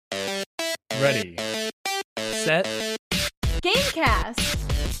Ready, set, Gamecast.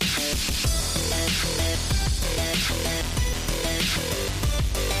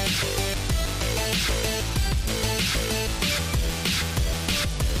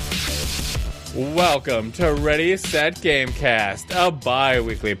 Welcome to Ready, Set, Gamecast, a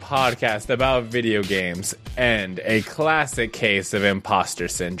bi-weekly podcast about video games and a classic case of imposter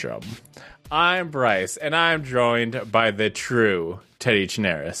syndrome. I'm Bryce, and I'm joined by the true Teddy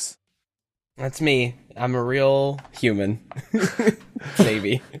Chinaris. That's me. I'm a real human.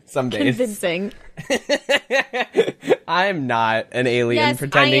 Maybe. Some days. Convincing. I'm not an alien Yes, I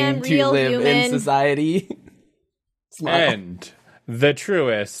pretending am to real live in human. society. Smile. And the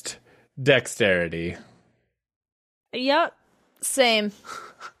truest Dexterity. Yep. Same.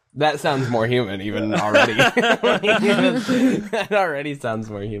 That sounds more human even already. That already sounds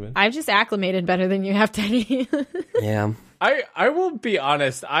more human. I've just acclimated better than you have, Teddy. Yeah. I will be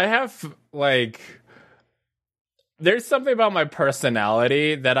honest, I have, there's something about my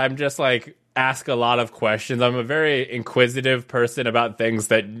personality that I'm just, ask a lot of questions. I'm a very inquisitive person about things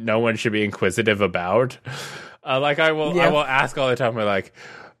that no one should be inquisitive about. I will ask all the time,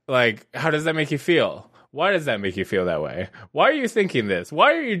 like, how does that make you feel? Why does that make you feel that way? Why are you thinking this?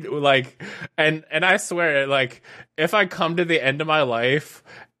 Why are you, and I swear, if I come to the end of my life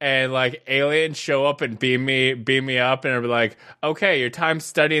and aliens show up and beam me up and are like, okay, your time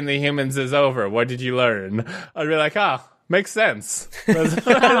studying the humans is over. What did you learn? I'd be like, makes sense.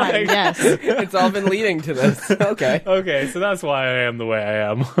 Yes. It's all been leading to this. Okay. Okay, so that's why I am the way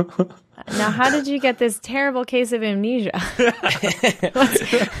I am. Now, how did you get this terrible case of amnesia?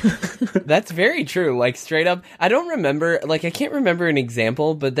 That's very true. Straight up, I don't remember, I can't remember an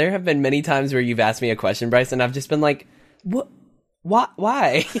example, but there have been many times where you've asked me a question, Bryce, and I've just been like, what?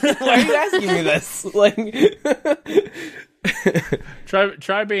 Why? Why are you asking me this?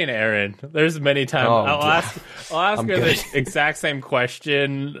 Try being Aaron. There's many times I'll ask her the exact same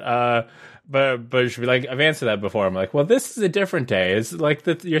question, but she'll be like, I've answered that before. I'm like, well, this is a different day. Is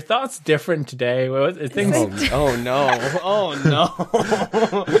your thoughts different today? Things. Oh no!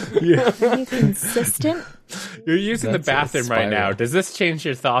 Are you consistent? You're using the bathroom right now. Does this change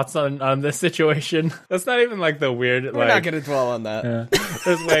your thoughts on this situation? That's not even the weird. We're not going to dwell on that. Yeah.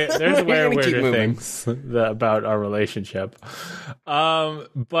 There's way gonna keep weirder moving. things about our relationship.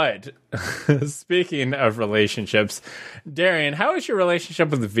 But speaking of relationships, Darian, how has your relationship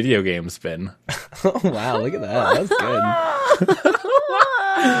with the video games been? Oh wow! Look at that. That's good.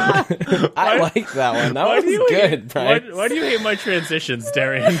 I like that one. That was good, Bryce. Why do you hate my transitions,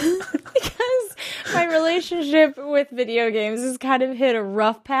 Darian? Because my relationship with video games has kind of hit a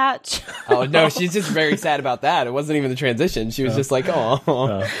rough patch. Oh no, she's just very sad about that. It wasn't even the transition. She was just like, oh.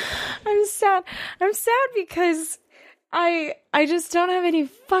 I'm sad. I'm sad because I just don't have any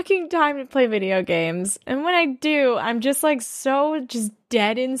fucking time to play video games. And when I do, I'm just so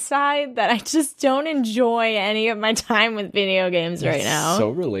dead inside that I just don't enjoy any of my time with video games right now.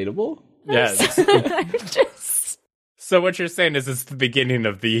 So relatable. Yes. I'm just... So what you're saying is it's the beginning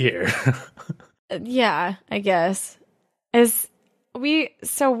of the year. Yeah, I guess.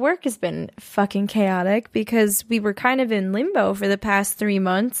 So work has been fucking chaotic because we were kind of in limbo for the past 3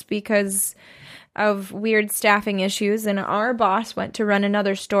 months because of weird staffing issues, and our boss went to run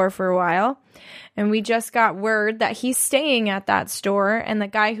another store for a while, and we just got word that he's staying at that store, and the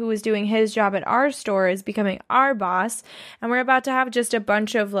guy who was doing his job at our store is becoming our boss, and we're about to have just a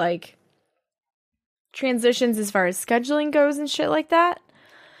bunch of transitions as far as scheduling goes and shit like that.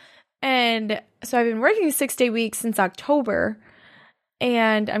 And so I've been working 6-day weeks since October,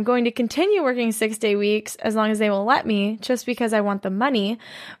 and I'm going to continue working 6-day weeks as long as they will let me, just because I want the money.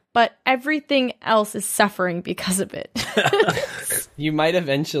 But everything else is suffering because of it. You might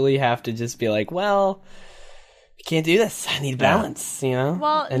eventually have to just be like, well, I can't do this. I need balance,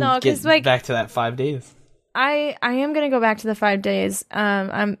 Well, and no, because get back to that 5 days. I am going to go back to the 5 days.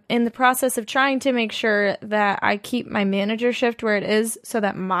 I'm in the process of trying to make sure that I keep my manager shift where it is so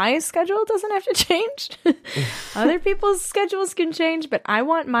that my schedule doesn't have to change. Other people's schedules can change, but I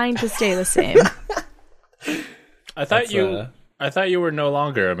want mine to stay the same. I thought you were no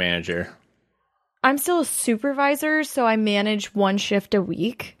longer a manager. I'm still a supervisor, so I manage one shift a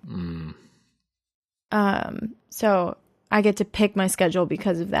week. So I get to pick my schedule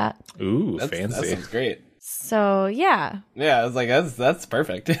because of that. Ooh, That fancy. sounds great. So yeah, Yeah, I was like, that's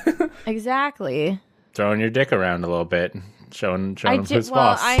perfect. exactly. Throwing your dick around a little bit, showing him who's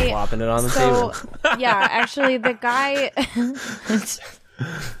boss. Flopping it on the table. Yeah, actually, the guy.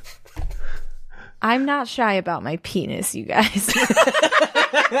 I'm not shy about my penis, you guys.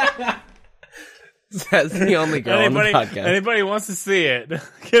 That's the only girl on the podcast. Anybody wants to see it?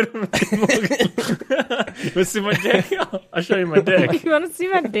 Get him. You want to see my dick? I'll show you my dick. You want to see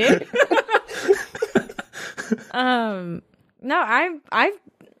my dick? No,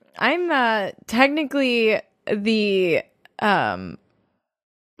 I'm technically the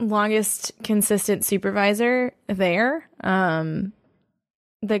longest consistent supervisor there.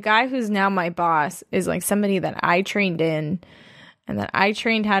 The guy who's now my boss is like somebody that I trained in, and that I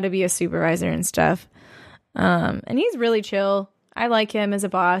trained how to be a supervisor and stuff. And he's really chill. I like him as a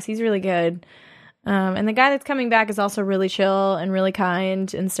boss. He's really good. And the guy that's coming back is also really chill and really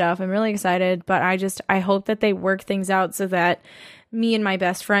kind and stuff. I'm really excited, but I hope that they work things out so that me and my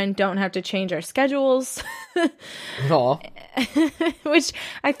best friend don't have to change our schedules. Which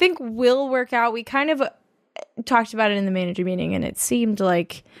I think will work out. We kind of talked about it in the manager meeting, and it seemed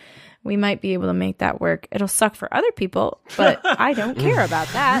like we might be able to make that work. It'll suck for other people, but I don't care about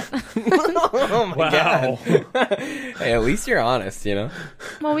that. Oh my God. Hey, at least you're honest, you know?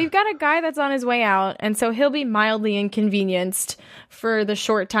 Well, we've got a guy that's on his way out, and so he'll be mildly inconvenienced for the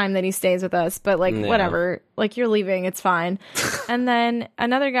short time that he stays with us, but like, whatever. Like, you're leaving, it's fine. And then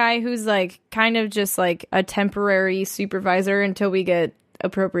another guy who's like kind of just like a temporary supervisor until we get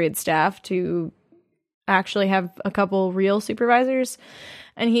appropriate staff to actually have a couple real supervisors.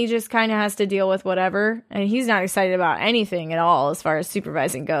 And he just kind of has to deal with whatever. And he's not excited about anything at all as far as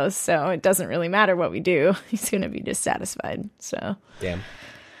supervising goes. So it doesn't really matter what we do. He's going to be dissatisfied. So. Damn.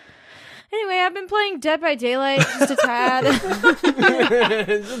 Anyway, I've been playing Dead by Daylight just a tad.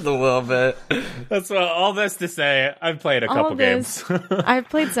 Just a little bit. That's all this to say. I've played a couple games. I've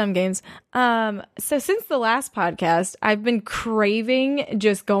played some games. So since the last podcast, I've been craving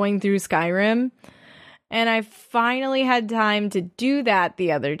just going through Skyrim. And I finally had time to do that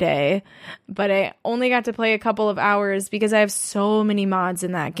the other day, but I only got to play a couple of hours because I have so many mods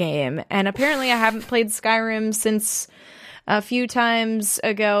in that game. And apparently I haven't played Skyrim since a few times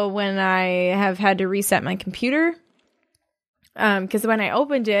ago when I have had to reset my computer. Because when I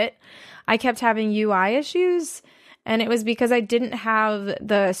opened it, I kept having UI issues. And it was because I didn't have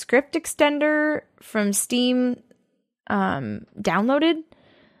the script extender from Steam downloaded.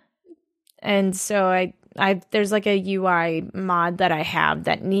 And so there's like a UI mod that I have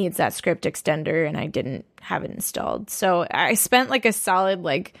that needs that script extender, and I didn't have it installed. So I spent like a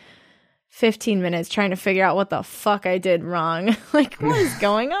solid 15 minutes trying to figure out what the fuck I did wrong. Like, what is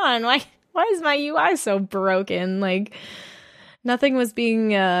going on? Why is my UI so broken? Like, nothing was being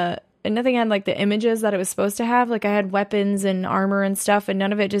nothing had like the images that it was supposed to have. Like, I had weapons and armor and stuff, and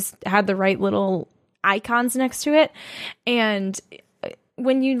none of it just had the right little icons next to it. And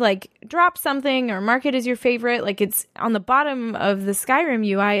when you like drop something or mark it as your favorite, like, it's on the bottom of the Skyrim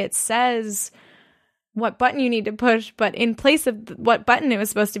UI, it says what button you need to push, but in place of what button it was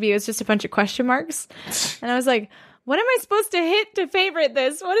supposed to be, it was just a bunch of question marks. And I was like, what am I supposed to hit to favorite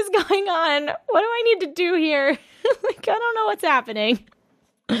this? What is going on? What do I need to do here? Like, I don't know what's happening.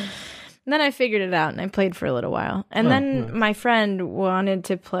 And then I figured it out and I played for a little while. And then my friend wanted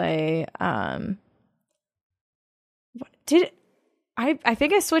to play I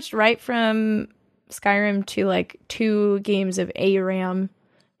think I switched right from Skyrim to like 2 games of ARAM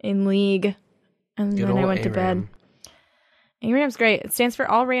in League, and then I went to bed. ARAM's great. It stands for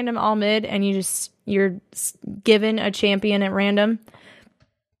all random, all mid, and you're given a champion at random.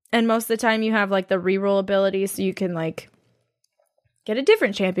 And most of the time you have like the reroll ability, so you can like get a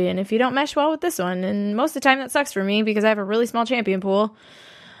different champion if you don't mesh well with this one. And most of the time that sucks for me because I have a really small champion pool.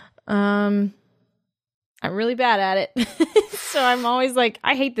 I'm really bad at it. So I'm always like,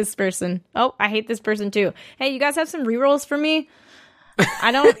 I hate this person. Oh, I hate this person too. Hey, you guys have some rerolls for me?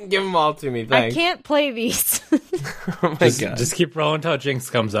 I don't... Give them all to me, thanks. I can't play these. Oh my God. Just keep rolling until Jinx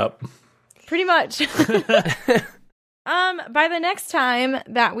comes up. Pretty much. By the next time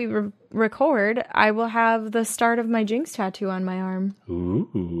that we record, I will have the start of my Jinx tattoo on my arm.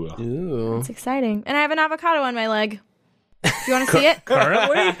 Ooh. It's exciting. And I have an avocado on my leg. Do you want to see it?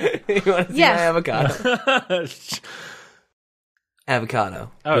 Currently? You want to see my avocado?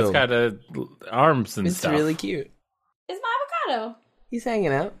 Avocado. Oh, it's got arms and stuff. It's really cute. It's my avocado. He's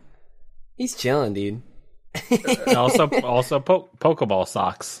hanging out. He's chilling, dude. also Pokeball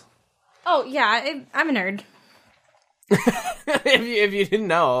socks. Oh, yeah. I'm a nerd. if you didn't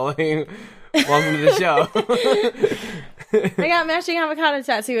know, welcome to the show. I got matching avocado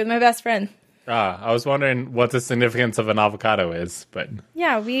tattoo with my best friend. I was wondering what the significance of an avocado is, but...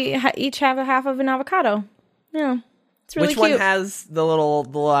 Yeah, we each have a half of an avocado. Yeah, it's really Which cute. one has the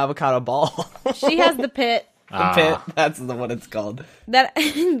little avocado ball? She has the pit. The pit. That's the one it's called. That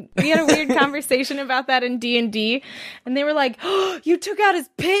we had a weird conversation about that in D&D, and they were like, "Oh, you took out his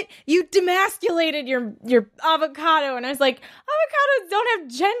pit. You demasculated your avocado." And I was like, "Avocados don't have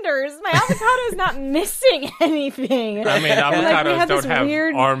genders. My avocado is not missing anything." I mean, avocados like, don't have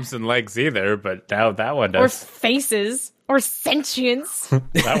arms and legs either, but now that one does. Or faces. Or sentience.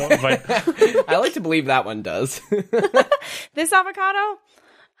 That one, but I like to believe that one does. This avocado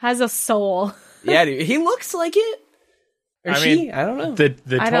has a soul. Yeah, dude, he looks like it. Or she? I don't know.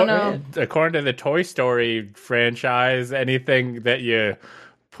 I don't know. According to the Toy Story franchise, anything that you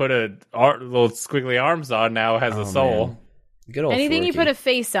put a little squiggly arms on now has a soul. Man. Good old Anything Forky. you put a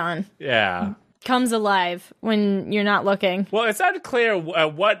face on. Yeah. Comes alive when you're not looking. Well, it's unclear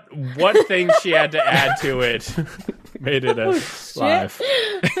what thing she had to add to it made it alive. For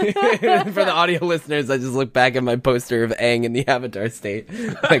the audio listeners, I just look back at my poster of Aang in the Avatar state.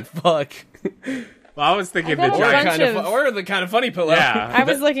 Like, fuck. Well, I was thinking the got a giant. bunch Or the kind of funny pillow. Yeah. I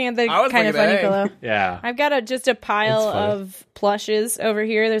was looking at the kind of funny pillow. Yeah. I've got just a pile of plushes over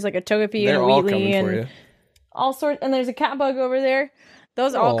here. There's like a Togepi They're and a all Wheatley coming and for you. all sorts. And there's a cat bug over there.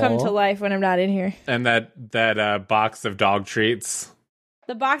 Those all come to life when I'm not in here. And that box of dog treats.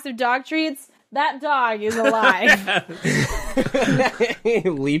 The box of dog treats. That dog is alive. He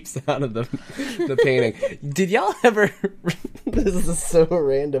leaps out of the painting. Did y'all ever... This is so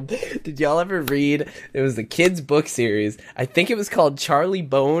random. Did y'all ever read... It was a kid's book series. I think it was called Charlie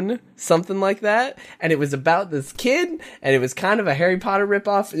Bone, something like that. And it was about this kid, and it was kind of a Harry Potter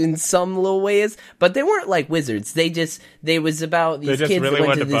ripoff in some little ways. But they weren't like wizards. They was about these kids really that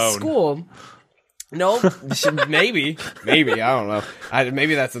went to to this bone. school... Nope. Maybe. I don't know.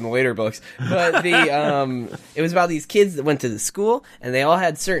 Maybe that's in the later books. But it was about these kids that went to the school and they all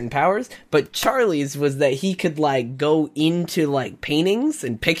had certain powers. But Charlie's was that he could like go into like paintings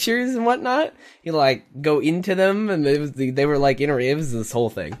and pictures and whatnot. He like go into them and they were like it was this whole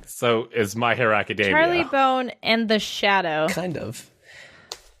thing. So is My Hero Academia. Charlie Bone and the Shadow. Kind of.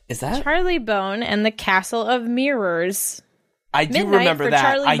 Is that? Charlie Bone and the Castle of Mirrors. I do Midnight remember for that.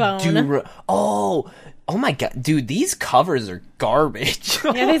 Charlie Bone. Oh my god, dude! These covers are garbage.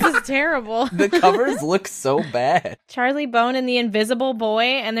 Yeah, this is terrible. The covers look so bad. Charlie Bone and the Invisible Boy,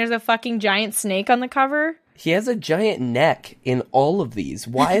 and there's a fucking giant snake on the cover. He has a giant neck in all of these.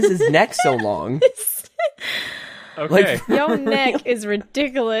 Why is his neck so long? Okay. Yo, neck is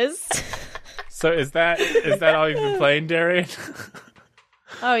ridiculous. So is that all you've been playing, Darian?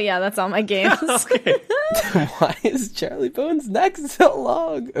 Oh yeah, that's all my games. Okay. Why is Charlie Bone's neck so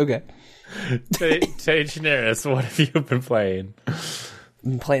long? Okay. Sage Daenerys, what have you been playing?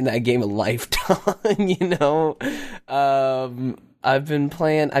 I'm playing that game a lifetime, you know? I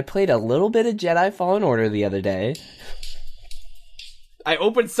played a little bit of Jedi Fallen Order the other day. I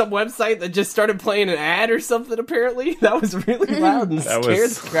opened some website that just started playing an ad or something, apparently. That was really loud and scared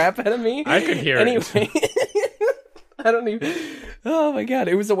the crap out of me. I could hear it. I don't even... Oh my god,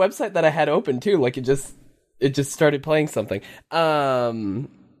 it was a website that I had open too, like it just started playing something. Charlie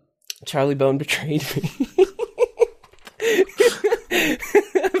Bone betrayed me.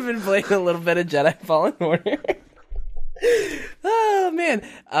 I've been playing a little bit of Jedi Fallen Order. Oh man.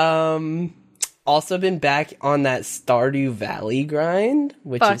 Also been back on that Stardew Valley grind,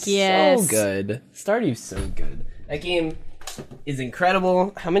 which is so good. Stardew's so good. That game is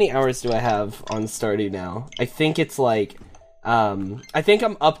incredible. How many hours do I have on Stardew now? I think it's like I think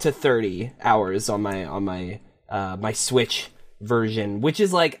I'm up to 30 hours on my my Switch version, which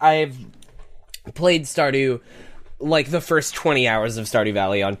is like I've played Stardew like the first 20 hours of Stardew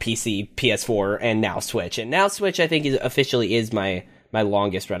Valley on PC, PS4, and now Switch. And now Switch I think officially is my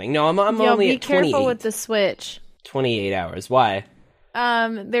longest running. No, I'm only be at 28. Careful with the Switch. 28 hours. Why?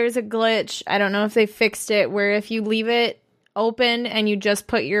 There's a glitch. I don't know if they fixed it, where if you leave it open and you just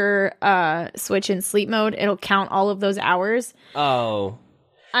put your Switch in sleep mode, it'll count all of those hours. Oh.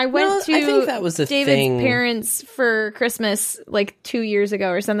 I went to I think that was a David's parents for Christmas like 2 years ago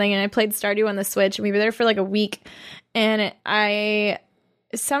or something, and I played Stardew on the Switch, and we were there for like a week, and I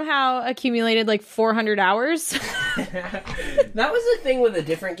somehow accumulated like 400 hours. That was a thing with a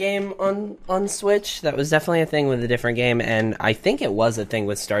different game on Switch. That was definitely a thing with a different game, and I think it was a thing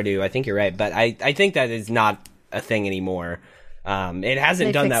with Stardew. I think you're right, but I think that is not a thing anymore. It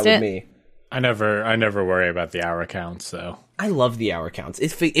hasn't done that with me. I never worry about the hour count, so I love the hour counts.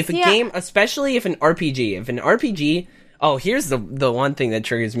 If a game, especially if an RPG, oh, here's the one thing that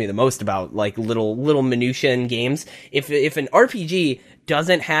triggers me the most about like little minutia in games. If an RPG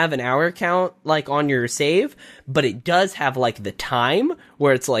doesn't have an hour count like on your save, but it does have like the time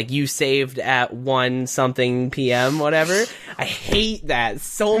where it's like you saved at 1 something p.m. whatever. I hate that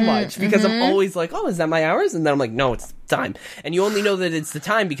so much because I'm always like, oh, is that my hours? And then I'm like, no, it's time. And you only know that it's the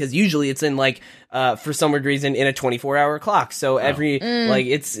time because usually it's in like for some weird reason in a 24-hour clock. So every like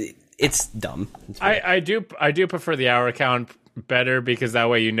it's dumb. I do prefer the hour count better because that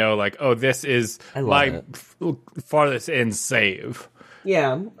way you know, like, oh, this is my farthest in save.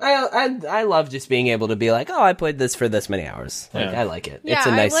 Yeah, I love just being able to be like, oh, I played this for this many hours. Like, I like it. Yeah, it's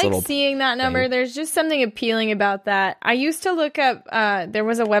a nice I like little seeing that number. thing. There's just something appealing about that. I used to look up, there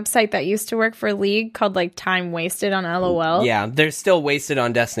was a website that used to work for League called like Time Wasted on LOL. Yeah, they're still wasted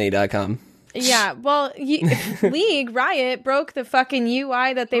on Destiny.com. Yeah, well, League, Riot broke the fucking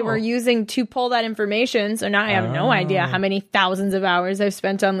UI that they were using to pull that information, so now I have no idea how many thousands of hours I've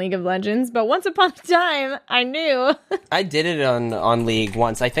spent on League of Legends, but once upon a time, I knew. I did it on League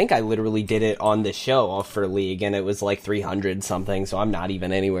once. I think I literally did it on the show for League, and it was like 300 something, so I'm not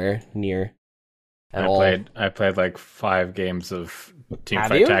even anywhere near at all. I played like 5 games of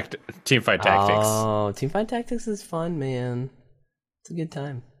Teamfight Tactics. Oh, Teamfight Tactics is fun, man. It's a good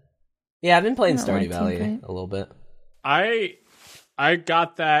time. Yeah, I've been playing Stardew Valley a little bit. I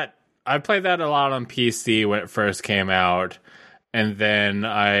got that. I played that a lot on PC when it first came out, and then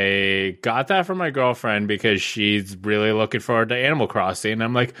I got that from my girlfriend because she's really looking forward to Animal Crossing. And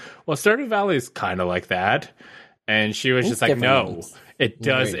I'm like, well, Stardew Valley is kind of like that, and she was just like, no, it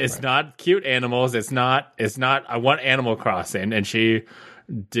does. It's not cute animals. It's not. I want Animal Crossing, and she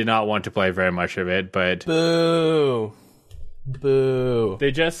did not want to play very much of it. But boo.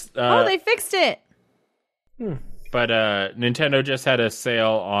 They just they fixed it. But Nintendo just had a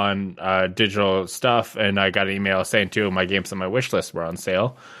sale on digital stuff, and I got an email saying 2 of my games on my wish list were on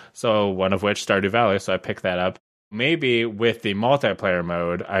sale. So one of which Stardew Valley, so I picked that up. Maybe with the multiplayer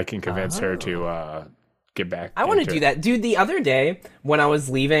mode, I can convince her to get back. I want to do that, dude. The other day when I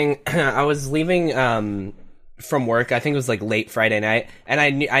was leaving, from work. I think it was like late Friday night, and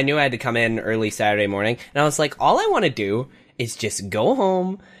I knew I had to come in early Saturday morning, and I was like, all I want to do is just go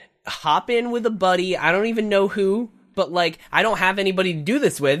home, hop in with a buddy. I don't even know who, but like I don't have anybody to do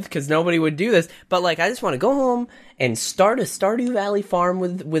this with because nobody would do this. But like I just want to go home and start a Stardew Valley farm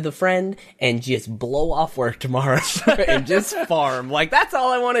with a friend and just blow off work tomorrow and just farm. Like that's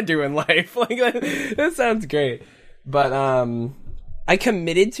all I want to do in life. Like that sounds great. But I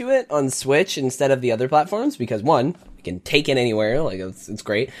committed to it on Switch instead of the other platforms because 1, I can take it anywhere. Like it's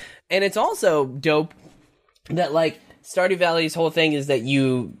great, and it's also dope that like Stardew Valley's whole thing is that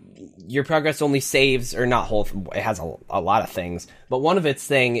your progress only saves, or not whole. It has a lot of things, but one of its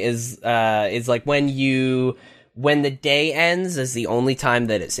thing is like when the day ends is the only time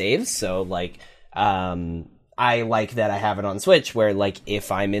that it saves. So like I like that I have it on Switch where like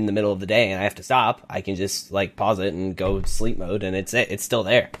if I'm in the middle of the day and I have to stop, I can just like pause it and go sleep mode, and it's still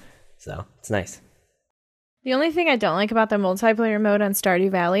there. So it's nice. The only thing I don't like about the multiplayer mode on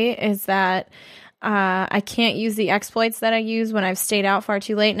Stardew Valley is that I can't use the exploits that I use when I've stayed out far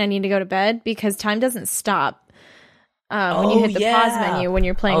too late and I need to go to bed because time doesn't stop when you hit the pause menu when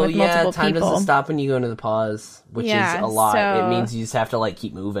you're playing with multiple time people. Doesn't stop when you go into the pause, which is a lot. So, it means you just have to like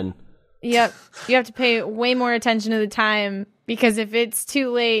keep moving. Yep. You have to pay way more attention to the time because if it's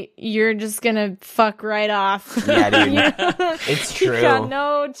too late, you're just going to fuck right off. Yeah, dude. It's true. You got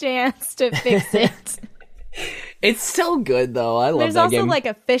no chance to fix it. It's still good, though. I love There's that also game. like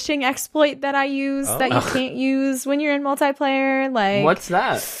a fishing exploit that I use that you can't use when you're in multiplayer. Like, what's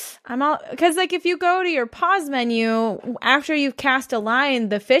that? Because like if you go to your pause menu after you've cast a line,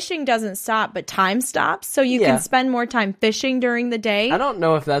 the fishing doesn't stop, but time stops, so you can spend more time fishing during the day. I don't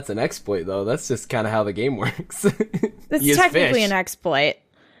know if that's an exploit though. That's just kind of how the game works. It's technically an exploit.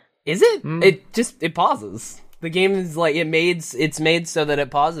 Is it? It pauses. The game is like it's made so that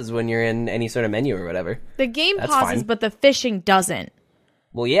it pauses when you're in any sort of menu or whatever. The game pauses, but the fishing doesn't.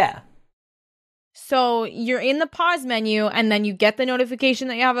 Well, yeah. So you're in the pause menu, and then you get the notification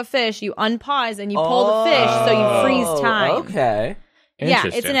that you have a fish. You unpause, and you pull the fish, so you freeze time. Okay. Yeah,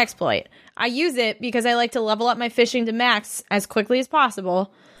 it's an exploit. I use it because I like to level up my fishing to max as quickly as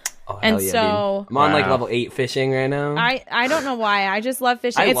possible. Oh, and yeah, so dude. I'm on like level 8 fishing right now. I don't know why. I just love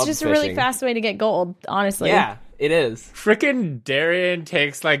fishing. It's just a really fast way to get gold, honestly. Yeah. It is. Freaking Darian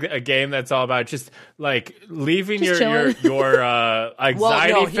takes like a game that's all about just like leaving Just your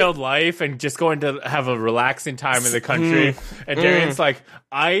anxiety filled life and just going to have a relaxing time in the country. And Darian's like,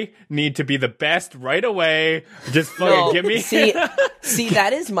 I need to be the best right away. Just fucking give me. See,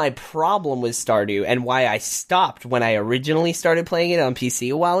 that is my problem with Stardew, and why I stopped when I originally started playing it on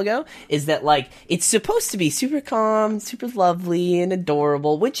PC a while ago. Is that like it's supposed to be super calm, super lovely, and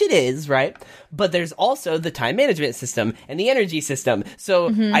adorable, which it is, right? But there's also the time management system and the energy system.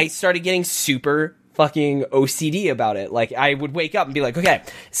 So I started getting super fucking OCD about it. Like, I would wake up and be like, okay,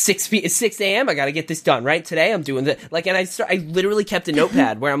 6 a.m. I gotta get this done, right? Today I'm doing this. Like, and I literally kept a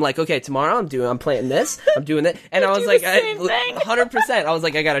notepad where I'm like, okay, tomorrow I'm playing this, I'm doing that. And I was like, 100%. I was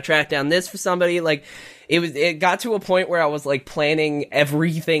like, I gotta track down this for somebody. Like, it got to a point where I was like planning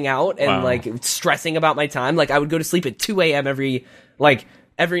everything out and like stressing about my time. Like, I would go to sleep at 2 a.m. every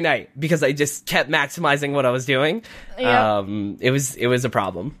night because I just kept maximizing what I was doing. Yep. It was a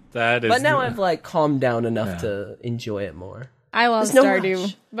problem. But now I've like calmed down enough to enjoy it more. I love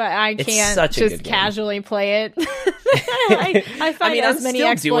Stardew, but I can't just casually play it. I find as many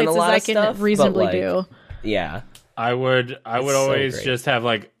exploits as I can reasonably do. Yeah. I would always just have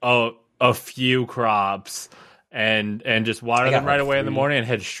like a few crops and just water them right away in the morning and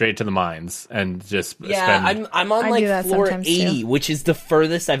head straight to the mines and just spend... I'm on like floor 80, which is the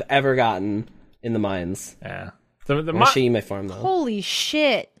furthest I've ever gotten in the mines. Yeah. I'll show you my farm though. Holy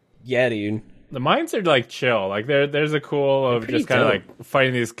shit. Yeah, dude. The mines are like chill. Like there's a cool of just kind of like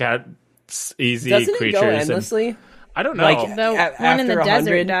fighting these easy Doesn't creatures. Doesn't it go endlessly? I don't know. Like the one in the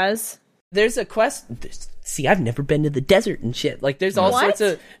desert does. There's a quest. See, I've never been to the desert and shit. Like, there's all sorts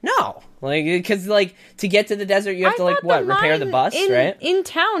of like, because like to get to the desert, you have to like repair the bus, right? In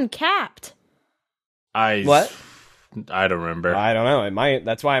town, capped. What? I don't remember. I don't know. It might.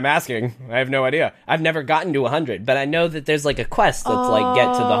 That's why I'm asking. I have no idea. I've never gotten to 100, but I know that there's like a quest that's like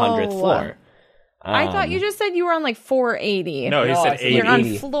get to the 100th floor. I thought you just said you were on like 480. No, he said 80. You're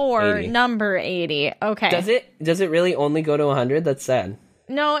on floor number 80. Okay. Does it really only go to 100? That's sad.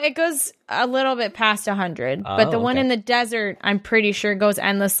 No, it goes a little bit past 100, but the one in the desert, I'm pretty sure goes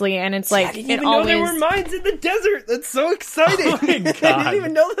endlessly, and it's like I didn't even know there were mines in the desert. That's so exciting! Oh my God. I didn't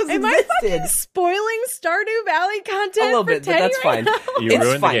even know those existed. Am I fucking spoiling Stardew Valley content? A little bit, but that's fine. You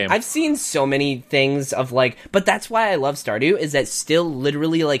ruined the game. I've seen so many things of like, but that's why I love Stardew. Is that still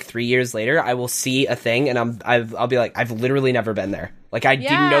literally like 3 years later, I will see a thing, and I'll be like, I've literally never been there. Like, I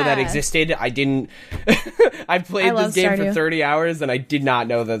didn't know that existed. I didn't. I played this game for 30 hours, and I did not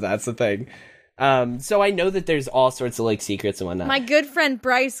know that that's a thing. So I know that there's all sorts of like secrets and whatnot. My good friend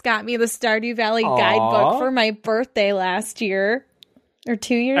Bryce got me the Stardew Valley guidebook for my birthday last year. Or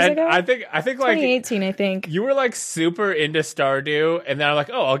 2 years ago? I think like 2018, I think. You were like super into Stardew, and then I'm like,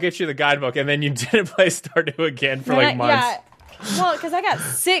 oh, I'll get you the guidebook, and then you didn't play Stardew again for like months. Yeah. Well, because I got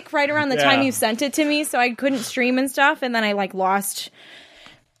sick right around the time you sent it to me, so I couldn't stream and stuff, and then I like lost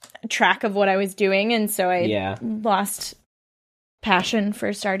track of what I was doing, and so I lost passion for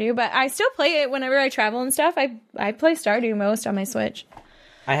Stardew. But I still play it whenever I travel and stuff. I play Stardew most on my Switch.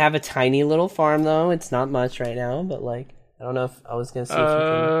 I have a tiny little farm though. It's not much right now, but like I don't know if I was gonna see if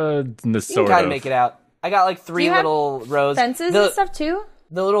you can kind of make it out. I got like 3 little rows, fences and stuff too.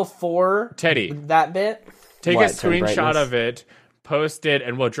 The little 4 Teddy, that bit. Take a screenshot of it, post it,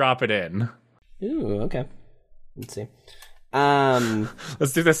 and we'll drop it in. Ooh, okay. Let's see.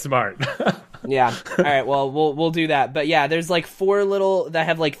 Let's do this smart. Yeah. All right. Well, we'll do that. But yeah, there's like 4 little that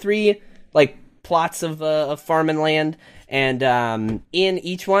have like 3 like plots of farming land, and in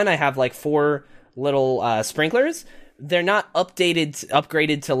each one I have like 4 little sprinklers. They're not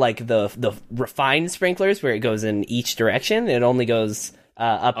upgraded to like the refined sprinklers where it goes in each direction. It only goes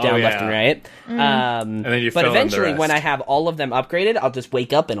up, down, left, and right. And then you but eventually, when I have all of them upgraded, I'll just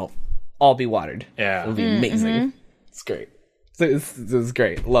wake up and it'll all be watered. Yeah. It'll be amazing. It's great. This is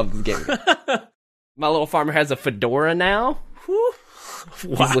great. Love this game. My little farmer has a fedora now. Whew.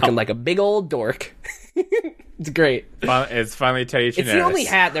 Wow. He's looking like a big old dork. It's great. It's finally Teddy Chaneris. It's the only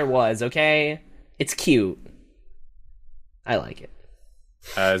hat there was, okay? It's cute. I like it.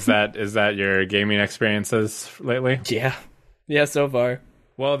 Is that your gaming experiences lately? Yeah. Yeah, so far.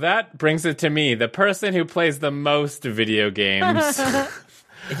 Well, that brings it to me, the person who plays the most video games.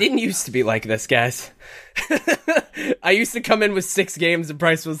 It didn't used to be like this, guys. I used to come in with 6 games, and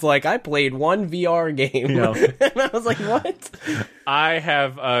Bryce was like, I played 1 VR game. Yeah. And I was like, what? I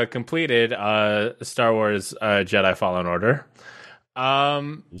have completed Star Wars Jedi Fallen Order.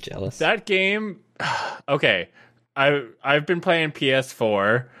 Jealous. That game, okay. I've been playing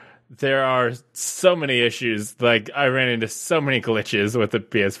PS4. there are so many issues. Like, I ran into so many glitches with the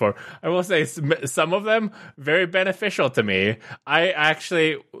PS4. I will say some of them very beneficial to me. I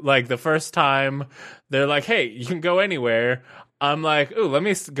actually, like, the first time they're like, hey, you can go anywhere. I'm like, ooh, let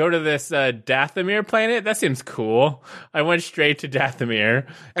me go to this Dathomir planet. That seems cool. I went straight to Dathomir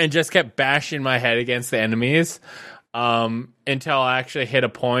and just kept bashing my head against the enemies until I actually hit a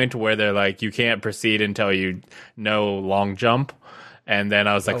point where they're like, you can't proceed until you know long jump. And then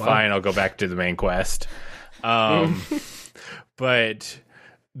I was like, fine, I'll go back to the main quest. But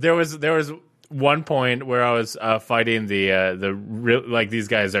there was one point where I was fighting like, these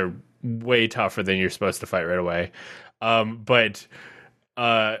guys are way tougher than you're supposed to fight right away. But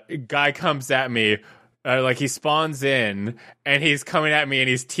guy comes at me, like, he spawns in and he's coming at me and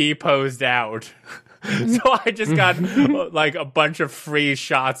he's T-posed out. So I just got like a bunch of free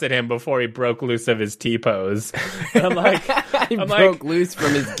shots at him before he broke loose of his T-pose. And I'm like, he broke loose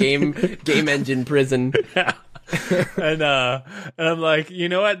from his game engine prison. Yeah. And I'm like, you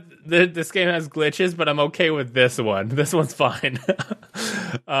know what? This game has glitches, but I'm okay with this one. This one's fine.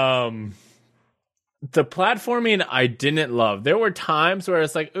 The platforming I didn't love. There were times where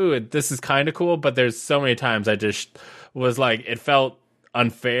it's like, ooh, this is kind of cool, but there's so many times I just was like, it felt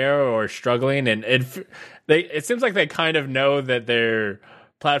unfair or struggling, and it seems like they kind of know that their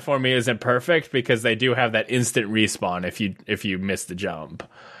platforming isn't perfect because they do have that instant respawn if you miss the jump.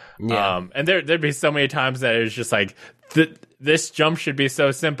 Yeah. And there'd be so many times that it's just like, this jump should be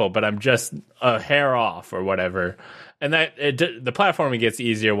so simple, but I'm just a hair off or whatever. And the platforming gets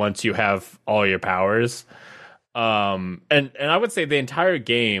easier once you have all your powers. And I would say the entire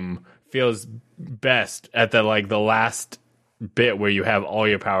game feels best at the last bit where you have all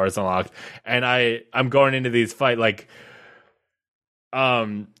your powers unlocked. And I'm going into these fight like,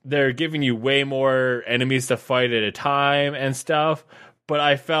 they're giving you way more enemies to fight at a time and stuff, but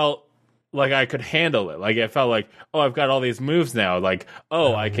I felt like I could handle it. Like, I felt like, oh, I've got all these moves now. Like,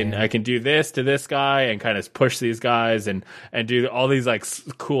 I can do this to this guy and kind of push these guys and do all these like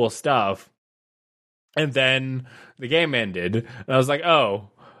cool stuff. And then the game ended, and I was like, oh,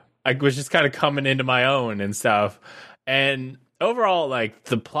 I was just kind of coming into my own and stuff. And overall, like,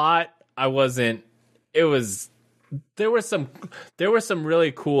 the plot, there were some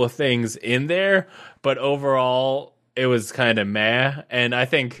really cool things in there, but overall it was kind of meh. And I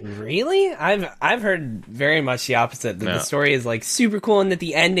think, really, I've heard very much the opposite. That the story is like super cool and that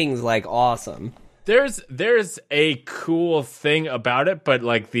the ending's like awesome. There's a cool thing about it, but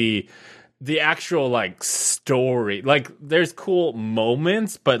like the actual like story, like, there's cool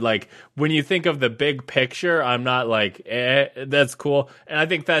moments, but like when you think of the big picture, I'm not like, that's cool. And I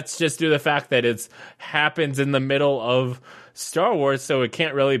think that's just due to the fact that it happens in the middle of Star Wars, so it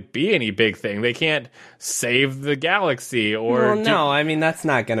can't really be any big thing. They can't save the galaxy or I mean, that's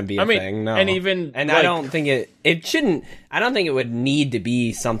not going to be a thing. No, I don't think it shouldn't. I don't think it would need to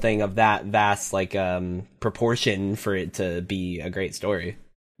be something of that vast like proportion for it to be a great story.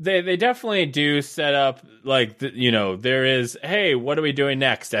 They definitely do set up, like, there is, hey, what are we doing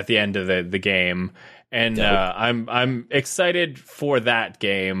next at the end of the game? And I'm excited for that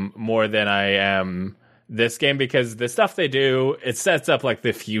game more than I am this game, because the stuff they do, it sets up like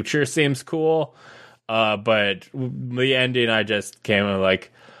the future seems cool. But the ending, I just came and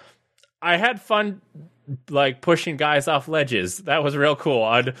like, I had fun like pushing guys off ledges. That was real cool.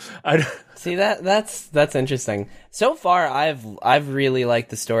 I'd see that's interesting. So far, I've really liked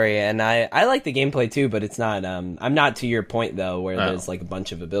the story, and I like the gameplay too. But it's not. I'm not to your point though, where there's like a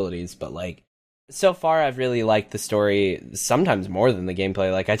bunch of abilities. But like, so far, I've really liked the story. Sometimes more than the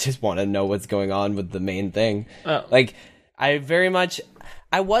gameplay. Like, I just want to know what's going on with the main thing. Like, I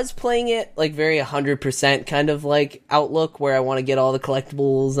was playing it like very 100% kind of like outlook, where I want to get all the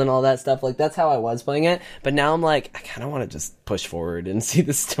collectibles and all that stuff. Like, that's how I was playing it. But now I'm like, I kind of want to just push forward and see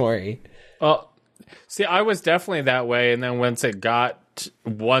the story. Well, see, I was definitely that way. And then once I got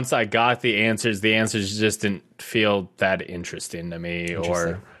the answers just didn't feel that interesting to me.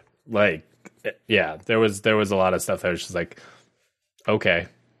 Or like, yeah, there was a lot of stuff that was just like, okay.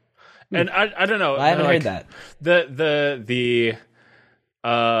 And I don't know. I haven't heard that. The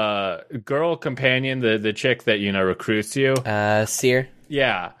girl companion, the chick that recruits you, Seer.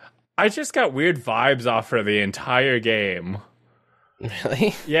 Yeah, I just got weird vibes off her the entire game.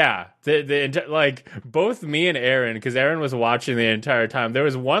 Really? Yeah, like both me and Aaron, because Aaron was watching the entire time. There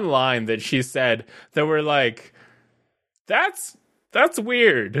was one line that she said that were like, "That's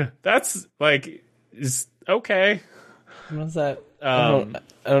weird. That's like, is okay." What's that? I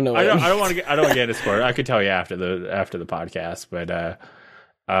don't know. I don't want to get into sport. I could tell you after the podcast, but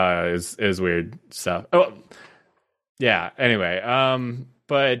it was weird stuff. Oh, yeah. Anyway,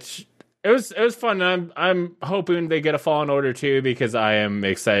 but it was fun. I'm hoping they get a Fallen Order 2 because I am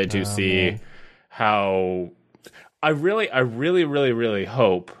excited to see how. I really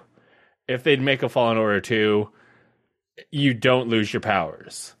hope if they'd make a Fallen Order 2, you don't lose your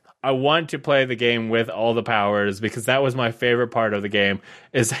powers. I want to play the game with all the powers because that was my favorite part of the game,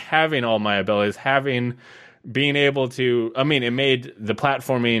 is having all my abilities, being able to, I mean, it made the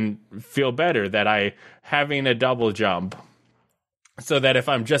platforming feel better that having a double jump so that if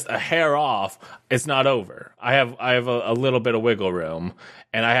I'm just a hair off, it's not over. I have a little bit of wiggle room,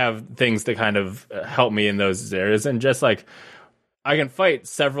 and I have things to kind of help me in those areas, and just like I can fight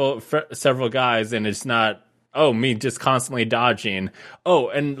several guys, and it's not me just constantly dodging. Oh,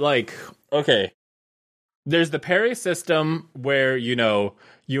 and like, okay, there's the parry system where you'll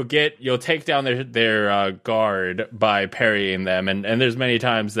take down their guard by parrying them, and there's many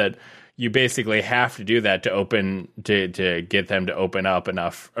times that you basically have to do that to get them to open up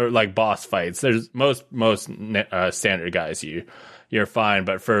enough, or like boss fights. There's most standard guys you're fine,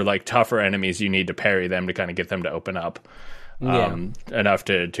 but for like tougher enemies you need to parry them to kind of get them to open up enough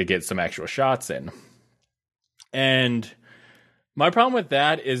to get some actual shots in. And my problem with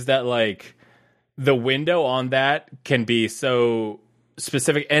that is that like the window on that can be so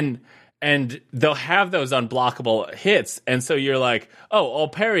specific, and they'll have those unblockable hits, and so you're like, oh, I'll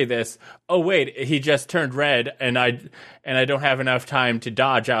parry this. Oh wait, he just turned red, and I don't have enough time to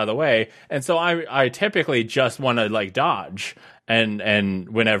dodge out of the way, and so I typically just want to like dodge, and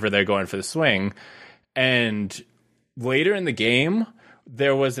whenever they're going for the swing, and later in the game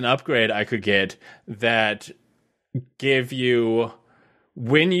there was an upgrade I could get that give you.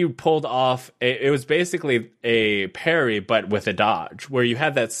 When you pulled off, it was basically a parry, but with a dodge, where you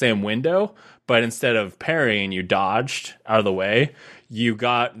had that same window, but instead of parrying, you dodged out of the way.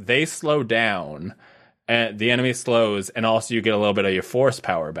 They slow down, and the enemy slows, and also you get a little bit of your force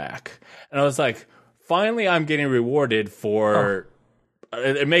power back. And I was like, finally, I'm getting rewarded for.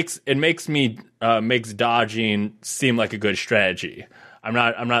 It makes dodging seem like a good strategy. I'm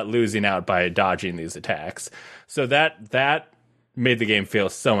not losing out by dodging these attacks. So that made the game feel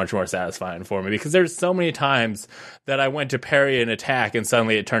so much more satisfying for me, because there's so many times that I went to parry an attack and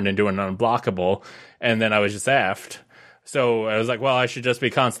suddenly it turned into an unblockable, and then I was just effed. So I was like, well, I should just be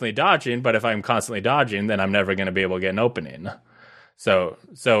constantly dodging, but if I'm constantly dodging, then I'm never going to be able to get an opening. So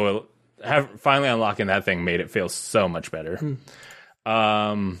finally unlocking that thing made it feel so much better.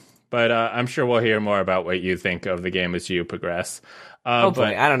 But I'm sure we'll hear more about what you think of the game as you progress.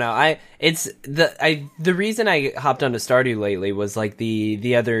 Hopefully, I don't know. The reason I hopped onto Stardew lately was like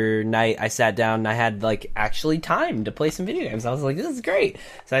the other night I sat down and I had like actually time to play some video games. I was like, this is great.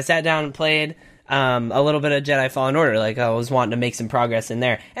 So I sat down and played a little bit of Jedi Fallen Order. Like I was wanting to make some progress in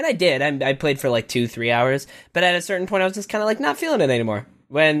there, and I did. I played for like 2-3 hours, but at a certain point I was just kind of like not feeling it anymore.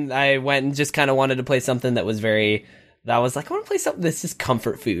 When I went and just kind of wanted to play something that was I was like, I want to play something that's just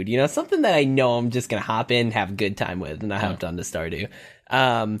comfort food, something that I know I'm just going to hop in, have a good time with, and I hopped on to Stardew.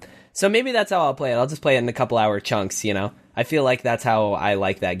 So maybe that's how I'll play it. I'll just play it in a couple hour chunks, I feel like that's how I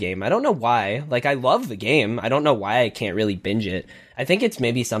like that game. I don't know why. Like, I love the game. I don't know why I can't really binge it. I think it's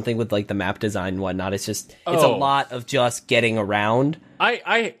maybe something with, like, the map design and whatnot. It's just, it's a lot of just getting around.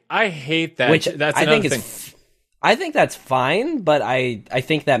 I hate that. Which that's I think thing. I think that's fine, but I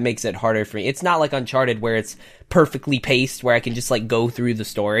think that makes it harder for me. It's not like Uncharted where it's perfectly paced, where I can just like go through the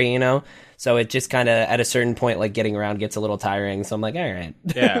story, So it just kind of at a certain point, like getting around gets a little tiring. So I'm like, all right.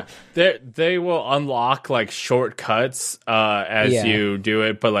 Yeah, they will unlock like shortcuts as you do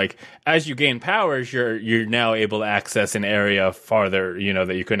it, but like as you gain powers, you're now able to access an area farther,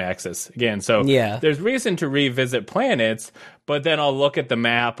 that you couldn't access again. So there's reason to revisit planets, but then I'll look at the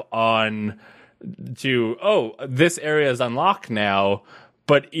map this area is unlocked now,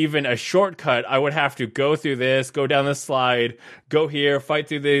 but even a shortcut, I would have to go through this, go down this slide, go here, fight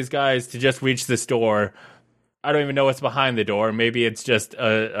through these guys to just reach this door. I don't even know what's behind the door. Maybe it's just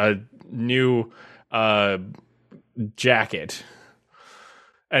a new jacket.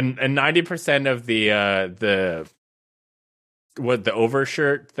 And 90% of the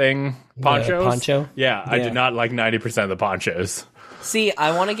overshirt thing, ponchos? Poncho? Yeah, I did not like 90% of the ponchos. See,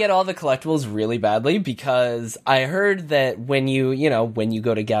 I want to get all the collectibles really badly because I heard that when you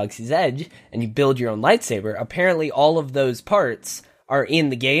go to Galaxy's Edge and you build your own lightsaber, apparently all of those parts are in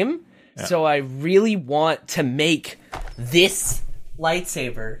the game. Yeah. So I really want to make this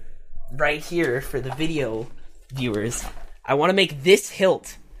lightsaber right here for the video viewers. I want to make this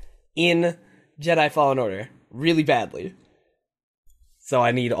hilt in Jedi Fallen Order really badly. So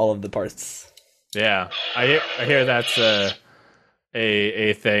I need all of the parts. Yeah, I hear that's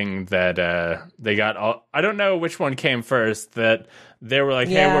a thing that they got all. I don't know which one came first. That they were like,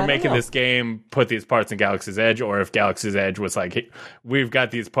 "Hey, we're making this game. Put these parts in Galaxy's Edge," or if Galaxy's Edge was like, hey, "We've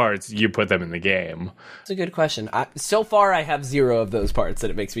got these parts. You put them in the game." It's a good question. So far, I have 0 of those parts,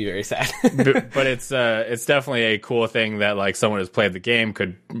 and it makes me very sad. But it's definitely a cool thing that like someone who's played the game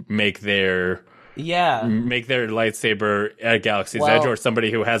could make their lightsaber at Galaxy's Edge, or somebody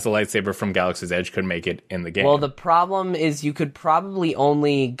who has a lightsaber from Galaxy's Edge could make it in the game. Well, the problem is you could probably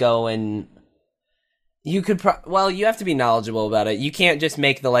only go and you have to be knowledgeable about it. You can't just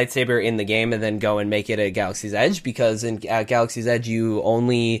make the lightsaber in the game and then go and make it at Galaxy's Edge, because at Galaxy's Edge you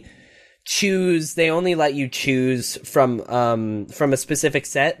only choose. They only let you choose from a specific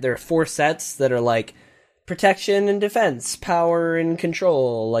set. There are 4 sets that are like protection and defense, power and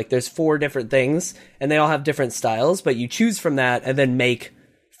control. Like there's 4 different things, and they all have different styles. But you choose from that and then make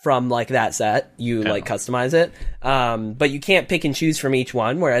from like that set. You like customize it, but you can't pick and choose from each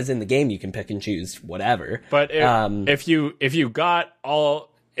one. Whereas in the game, you can pick and choose whatever. But if you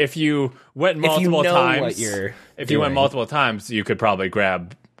went multiple times, if you went multiple times, you could probably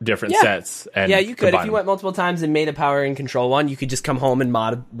grab different sets. And you could. If you went multiple times and made a power and control one, you could just come home and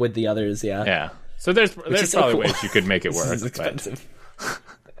mod with the others. Yeah. So there's probably ways you could make it work. This is expensive.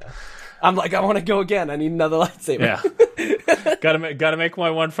 I'm like, I want to go again. I need another lightsaber. Yeah. Gotta make my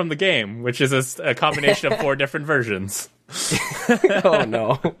one from the game, which is a combination of 4 different versions. Oh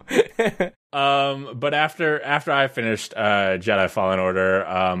no. But after I finished Jedi Fallen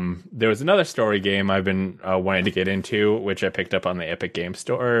Order, there was another story game I've been wanting to get into, which I picked up on the Epic Game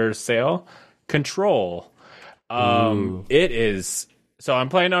Store sale. Control. It is. So I'm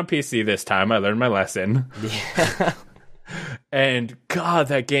playing on PC this time. I learned my lesson. Yeah. And God,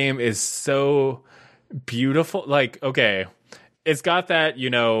 that game is so beautiful. Like, okay, it's got that,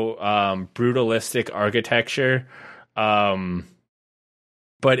 brutalistic architecture.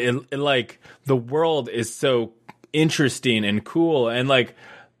 But it like the world is so interesting and cool, and like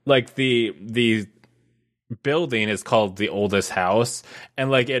the building is called the Oldest House, and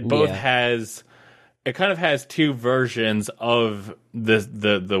like it both has, it kind of has 2 versions of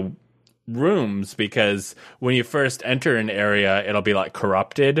the rooms, because when you first enter an area, it'll be like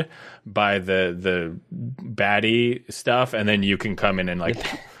corrupted by the baddie stuff, and then you can come in and like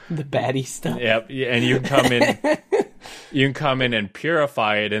the baddie stuff. Yep, and you can come in. You can come in and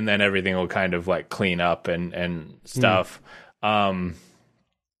purify it, and then everything will kind of like clean up and stuff. But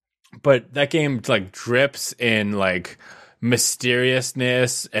that game like drips in like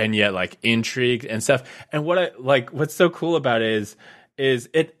mysteriousness and yet like intrigue and stuff. And what's so cool about it is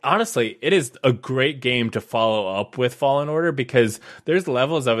it honestly, it is a great game to follow up with Fallen Order, because there's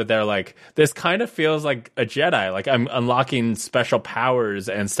levels of it that are like, this kind of feels like a Jedi. Like I'm unlocking special powers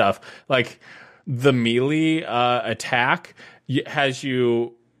and stuff. Like the melee attack has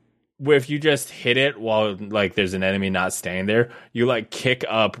you, if you just hit it while like there's an enemy not staying there, you like kick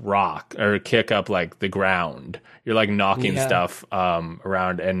up rock or kick up like the ground. You're like knocking stuff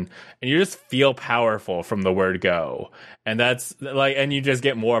around, and you just feel powerful from the word go. And that's like, and you just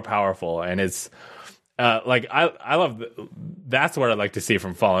get more powerful. And it's like I love that's what I'd like to see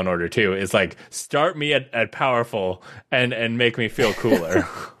from Fallen Order 2, is like start me at powerful and make me feel cooler.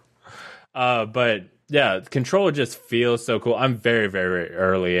 But yeah, Control just feels so cool. I'm very, very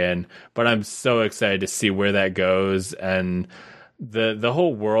early in, but I'm so excited to see where that goes. And the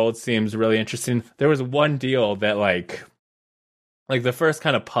whole world seems really interesting. There was one deal that like the first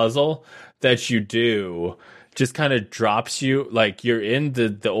kind of puzzle that you do just kind of drops you, like you're in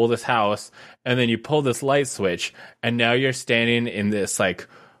the oldest house, and then you pull this light switch, and now you're standing in this like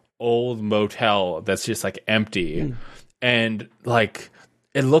old motel that's just like empty. And like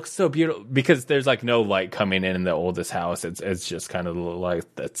it looks so beautiful because there's like no light coming in the oldest house. It's just kind of the light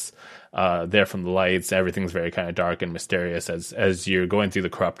that's there from the lights. Everything's very kind of dark and mysterious as you're going through the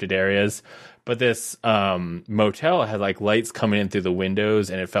corrupted areas. But this motel had like lights coming in through the windows,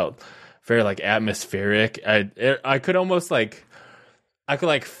 and it felt very like atmospheric. I could almost like, I could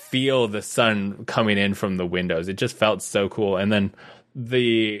like feel the sun coming in from the windows. It just felt so cool. And then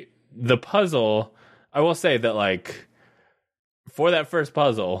the puzzle, I will say that like, for that first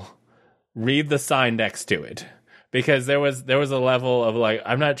puzzle, read the sign next to it, because there was a level of like,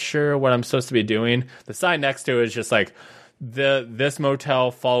 I'm not sure what I'm supposed to be doing. The sign next to it is just like, this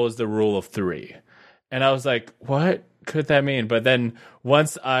motel follows the rule of 3, and I was like, what could that mean? But then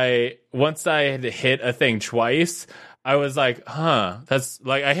once I had hit a thing twice, I was like, that's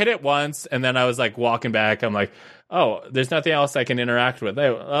like, I hit it once, and then I was like walking back, I'm like, oh, there's nothing else I can interact with. Hey,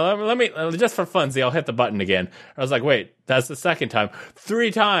 let me, just for funsies, I'll hit the button again. I was like, wait, that's the second time.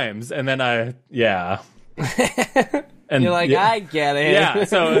 3 times. And then And you're like, I get it. Yeah,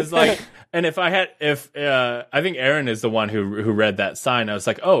 so it was like, and if I think Aaron is the one who read that sign. I was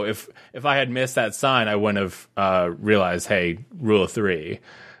like, oh, if I had missed that sign, I wouldn't have realized, hey, rule 3.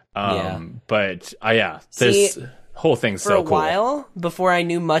 But this whole thing's so cool. For a while, before I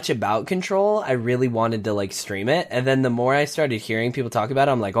knew much about Control, I really wanted to like stream it, and then the more I started hearing people talk about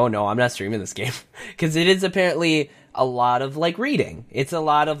it, I'm like, oh no, I'm not streaming this game, because it is apparently a lot of like reading. It's a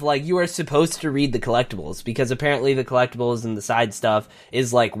lot of like, you are supposed to read the collectibles, because apparently the collectibles and the side stuff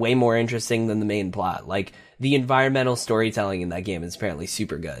is like way more interesting than the main plot. Like the environmental storytelling in that game is apparently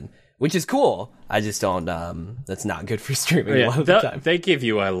super good, which is cool. I just don't, that's not good for streaming a lot of the time. They give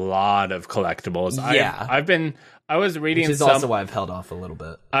you a lot of collectibles. Yeah. I was reading which is also why I've held off a little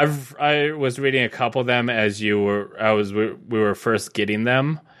bit. I was reading a couple of them as we were first getting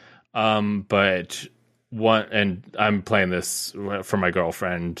them. But one, and I'm playing this for my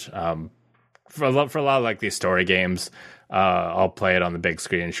girlfriend, for a lot of like these story games. I'll play it on the big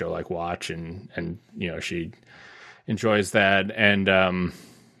screen and she'll like watch and she enjoys that. And,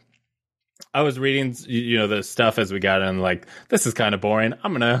 I was reading, the stuff as we got in, like, this is kind of boring.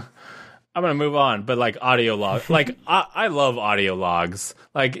 I'm gonna move on. But like audio log, like I love audio logs.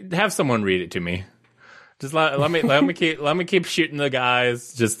 Like, have someone read it to me. Just let me keep shooting the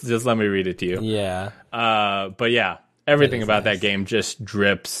guys. Just let me read it to you. Yeah. But yeah, everything about nice. that game just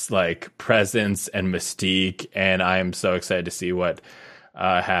drips like presence and mystique, and I am so excited to see what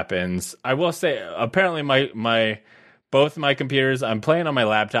happens. I will say, apparently both my computers, I'm playing on my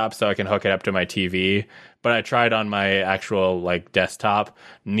laptop so I can hook it up to my TV, but I tried on my actual like desktop.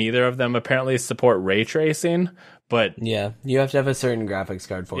 Neither of them apparently support ray tracing, but yeah, you have to have a certain graphics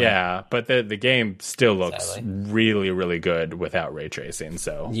card for it. Yeah, but the game still looks really, really good without ray tracing.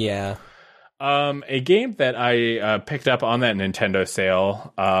 So yeah. A game that I picked up on that Nintendo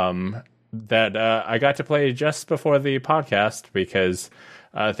sale that I got to play just before the podcast because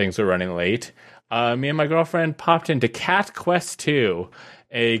things were running late. Me and my girlfriend popped into Cat Quest 2,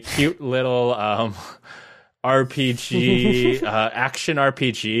 a cute little RPG, action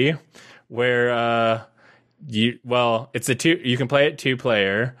RPG, where you can play it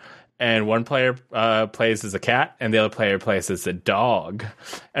 2-player, and one player plays as a cat, and the other player plays as a dog.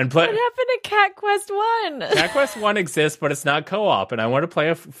 And what happened to Cat Quest 1? Cat Quest 1 exists, but it's not co-op, and I want to play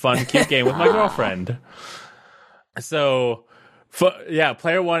a fun, cute game with my girlfriend. So...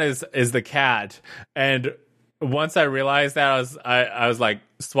 player 1 is the cat, and once I realized that, I was like,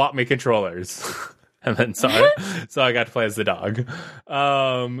 swap me controllers, and then so I got to play as the dog.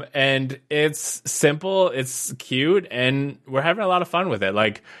 And it's simple, it's cute, and we're having a lot of fun with it.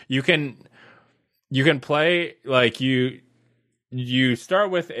 Like you can play like you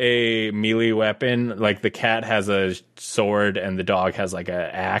start with a melee weapon, like the cat has a sword and the dog has like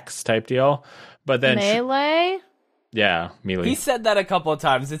a axe type deal, but then melee. Yeah, melee. He said that a couple of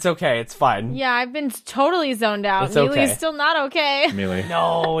times. It's okay. It's fine. Yeah, I've been totally zoned out. It's Melee's okay. still not okay. Melee.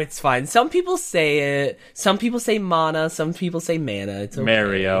 No, it's fine. Some people say it. Some people say mana. Some people say mana. It's okay.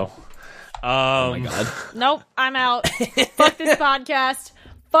 Mario. Oh my god. Nope, I'm out. Fuck this podcast.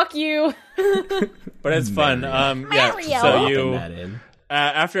 Fuck you. But it's fun. Mario. So you that in.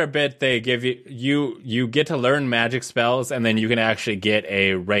 after a bit they give you get to learn magic spells, and then you can actually get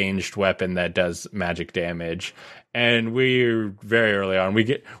a ranged weapon that does magic damage. And we're very early on. We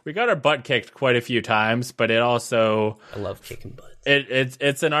got our butt kicked quite a few times, but it also I love kicking butts.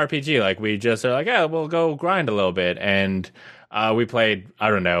 It's an RPG. Like we just are like, yeah, we'll go grind a little bit, and we played, I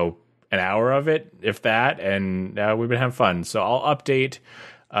don't know, an hour of it, if that, and we've been having fun. So I'll update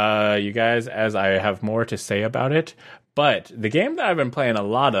you guys as I have more to say about it. But the game that I've been playing a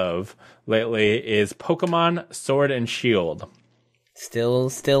lot of lately is Pokemon Sword and Shield. Still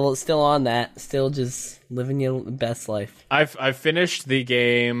on that. Still just living your best life. I've finished the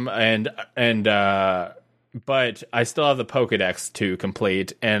game and but I still have the Pokédex to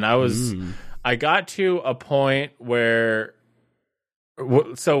complete, and I got to a point where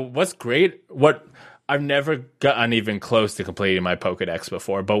what's great, I've never gotten even close to completing my Pokédex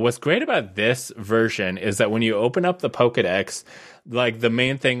before, but what's great about this version is that when you open up the Pokédex, like the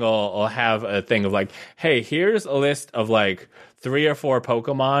main thing will have a thing of like, hey, here's a list of like 3 or 4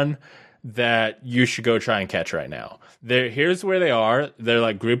 Pokemon that you should go try and catch right now. Here's where they are. They're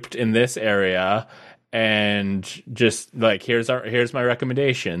like grouped in this area, and just like here's my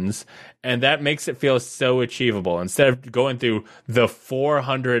recommendations, and that makes it feel so achievable instead of going through the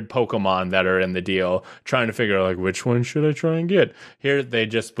 400 Pokemon that are in the deal trying to figure out like which one should I try and get. Here they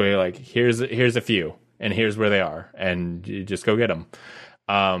just play like here's a few, and here's where they are, and you just go get them.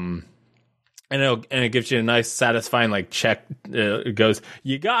 and it gives you a nice satisfying like check. It goes,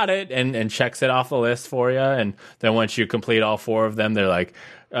 you got it, and checks it off the list for you. And then once you complete all 4 of them, they're like,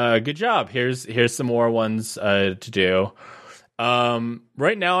 good job, here's some more ones to do.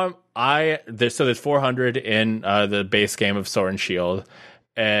 Right now there's 400 in the base game of Sword and Shield,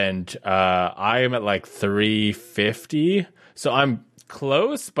 and I am at like 350, so I'm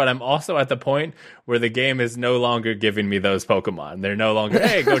close, but I'm also at the point where the game is no longer giving me those Pokemon. They're no longer,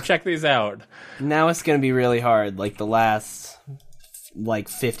 hey, go check these out. Now it's going to be really hard. Like the last, like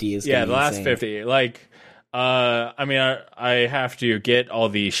 50 is. Yeah, the last 50. Like, I mean, I have to get all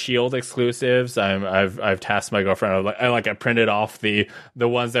the Shield exclusives. I've tasked my girlfriend. I printed off the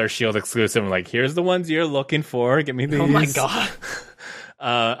ones that are Shield exclusive. I'm like, here's the ones you're looking for. Give me these. Oh my god.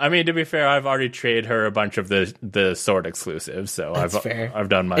 I mean, to be fair, I've already traded her a bunch of the Sword exclusives, so I've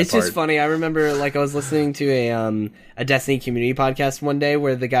done my part. It's just funny. I remember, like, I was listening to a Destiny community podcast one day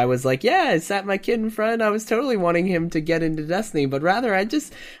where the guy was like, "Yeah, I sat my kid in front. I was totally wanting him to get into Destiny, but rather I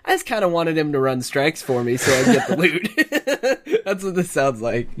just kind of wanted him to run strikes for me so I'd get the loot." That's what this sounds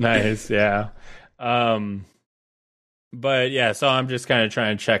like. Nice, yeah. But yeah, so I'm just kind of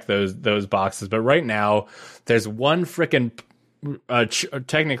trying to check those boxes. But right now, there's one freaking.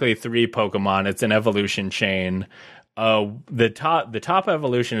 Technically 3 Pokemon. It's an evolution chain. The top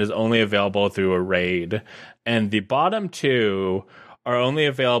evolution is only available through a raid, and the bottom 2 are only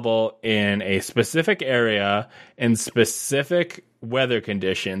available in a specific area in specific weather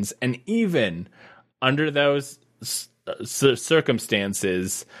conditions, and even under those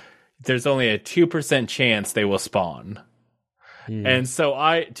circumstances, there's only a 2% chance they will spawn. And so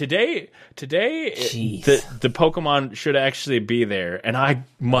today the Pokemon should actually be there, and I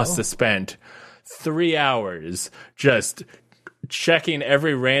must have spent 3 hours just checking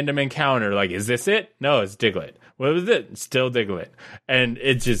every random encounter. Like, is this it? No, it's Diglett. What was it? Still Diglett. And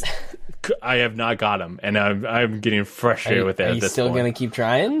it just, I have not got him, and I'm getting frustrated with it. Are you still gonna keep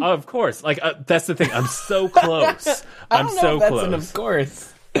trying? Of course. Like, that's the thing. I'm so close. I'm so close. Of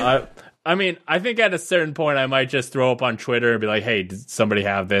course. I mean, I think at a certain point I might just throw up on Twitter and be like, hey, did somebody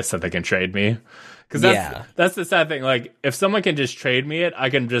have this so they can trade me? Because that's the sad thing. Like, if someone can just trade me it,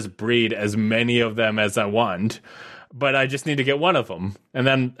 I can just breed as many of them as I want. But I just need to get one of them. And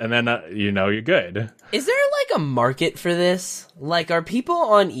then you're good. Is there, like, a market for this? Like, are people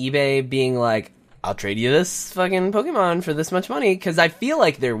on eBay being like, I'll trade you this fucking Pokemon for this much money? Because I feel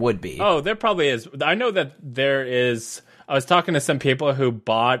like there would be. Oh, there probably is. I know that there is... I was talking to some people who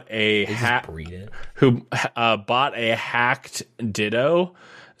bought a bought a hacked Ditto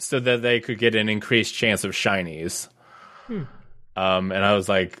so that they could get an increased chance of shinies. And I was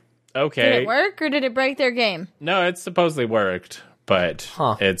like, okay. Did it work or did it break their game? No, it supposedly worked, but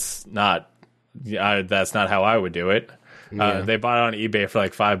it's not. That's not how I would do it. Yeah. They bought it on eBay for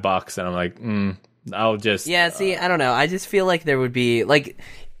like $5, and I'm like, I'll just. Yeah, see, I don't know. I just feel like there would be like.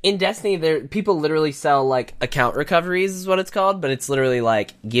 In Destiny, people literally sell, like, account recoveries is what it's called, but it's literally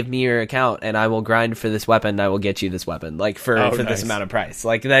like, give me your account and I will grind for this weapon and I will get you this weapon, like, for this amount of price.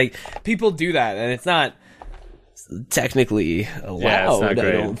 Like, people do that, and it's not technically allowed, I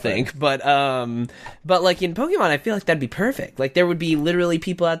don't think. But like, in Pokemon, I feel like that'd be perfect. Like, there would be literally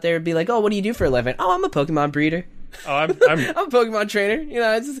people out there who'd be like, oh, what do you do for a living? Oh, I'm a Pokemon breeder. Oh, I'm a Pokemon trainer. You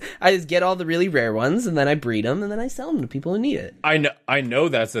know, I just get all the really rare ones, and then I breed them, and then I sell them to people who need it. I know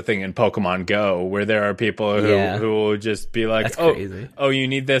that's the thing in Pokemon Go, where there are people who will just be like, oh, you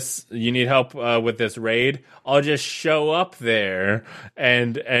need this, you need help with this raid. I'll just show up there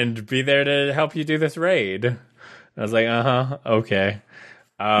and be there to help you do this raid. I was like, okay.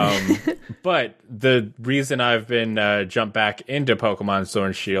 But the reason I've been jumped back into Pokemon Sword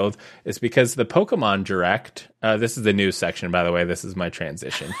and Shield is because the Pokemon Direct, this is the news section, by the way, this is my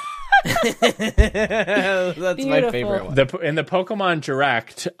transition. That's beautiful. My favorite one. In the Pokemon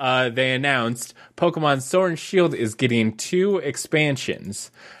Direct, they announced Pokemon Sword and Shield is getting 2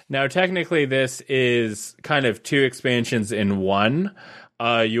 expansions. Now, technically, this is kind of 2 expansions in one.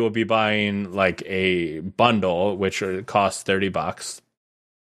 You will be buying like a bundle, which costs $30.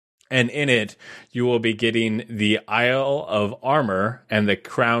 And in it, you will be getting the Isle of Armor and the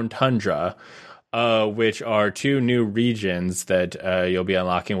Crown Tundra, which are 2 new regions that you'll be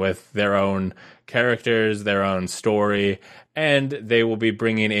unlocking with their own characters, their own story, and they will be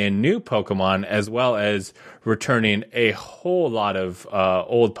bringing in new Pokemon as well as returning a whole lot of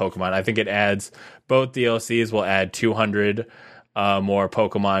old Pokemon. I think it adds, both DLCs will add 200 more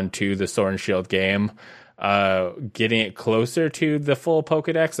Pokemon to the Sword and Shield game. Getting it closer to the full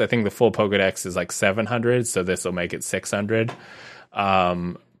Pokedex. I think the full Pokedex is like 700, so this will make it 600.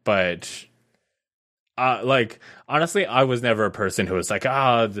 But like, honestly, I was never a person who was like,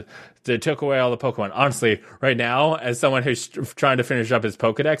 they took away all the Pokemon. Honestly, right now, as someone who's trying to finish up his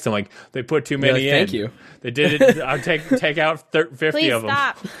Pokedex, I'm like, they put too many in. Thank you. They did it. I'll take out 50 Please of them.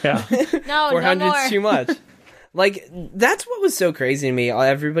 stop. Yeah. No, 400's no more. too much. Like, that's what was so crazy to me.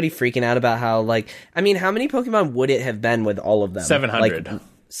 Everybody freaking out about how, like, I mean, how many Pokemon would it have been with all of them? 700. Like,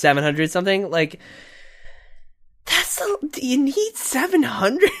 700 something? Like, you need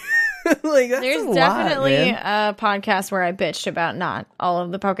 700? Like, that's There's a definitely lot, man. a podcast where I bitched about not all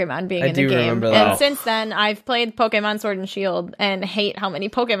of the Pokemon being I in the do game. remember And that. since then, I've played Pokemon Sword and Shield and hate how many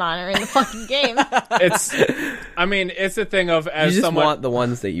Pokemon are in the fucking game. It's a thing of, You as just someone, want the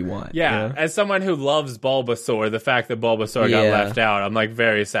ones that you want. yeah, you know? as someone who loves Bulbasaur, the fact that Bulbasaur got Yeah. left out, I'm like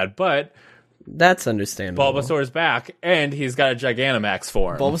very sad. But That's understandable. Bulbasaur's back, and he's got a Gigantamax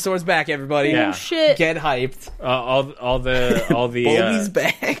form. Bulbasaur's back, everybody. Yeah. Shit. Get hyped. all the Bulby's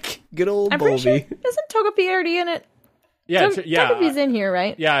back. Good old I'm pretty sure, Bulby. isn't Togepi already in it? yeah. Togepi's in here,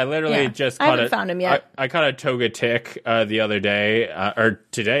 right? Yeah, I literally Yeah. just I caught haven't it. found him yet. I caught a Togetic the other day, or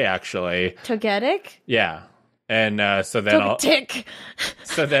today actually. Togetic? Yeah, and so then Togetic.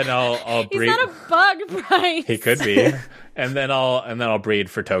 I'll He's breed. not a bug, Bryce. He could be, and then I'll breed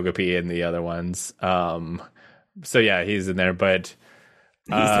for Togepi and the other ones. So yeah, he's in there, but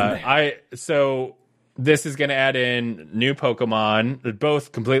so this is going to add in new Pokemon,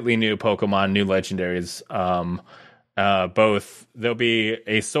 both completely new Pokemon, new legendaries. Both there'll be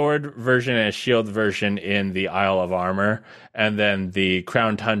a sword version and a shield version in the Isle of Armor, and then the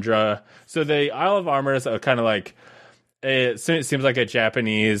Crown Tundra. So the Isle of Armor is kind of like, it seems like a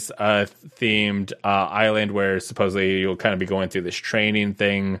Japanese themed island where supposedly you'll kind of be going through this training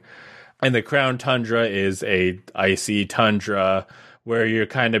thing. And the Crown Tundra is a icy tundra where you're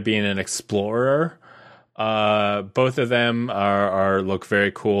kind of being an explorer. Both of them are look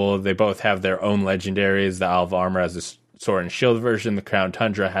very cool. They both have their own legendaries. The Isle of Armor has a sword and shield version. The Crown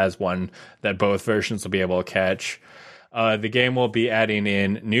Tundra has one that both versions will be able to catch. The game will be adding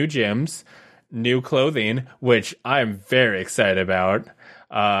in new gyms, new clothing, which I'm very excited about.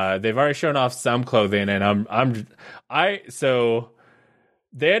 They've already shown off some clothing, and so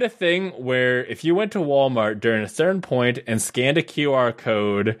they had a thing where if you went to Walmart during a certain point and scanned a QR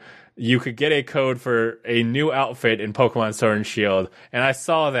code, you could get a code for a new outfit in Pokemon Sword and Shield. And I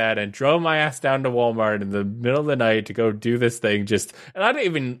saw that and drove my ass down to Walmart in the middle of the night to go do this thing. And I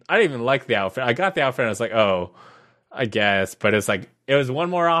didn't even like the outfit. I got the outfit and I was like, oh, I guess. But it's like, it was one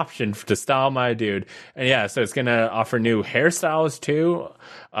more option to style my dude. And yeah, so it's going to offer new hairstyles too,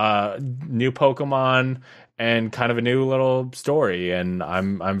 new Pokemon, and kind of a new little story. And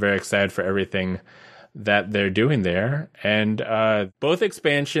I'm very excited for everything that they're doing there. And both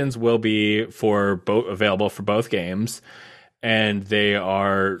expansions will be available for both games, and they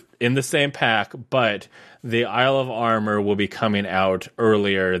are in the same pack, but the Isle of Armor will be coming out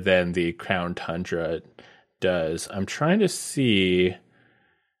earlier than the Crown Tundra does. I'm trying to see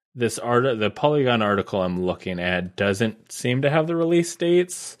this the Polygon article I'm looking at doesn't seem to have the release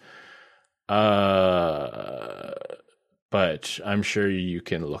dates. But I'm sure you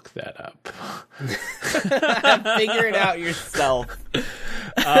can look that up. Figure it out yourself.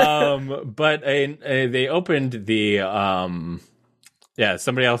 But they opened the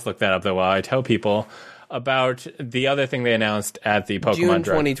somebody else looked that up though while I tell people about the other thing they announced at the Pokemon June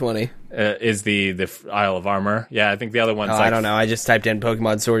Direct. 2020 is the Isle of Armor. Yeah, I think the other one's I don't know. I just typed in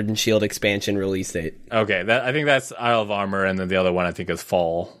Pokemon Sword and Shield expansion release date. Okay, I think that's Isle of Armor, and then the other one I think is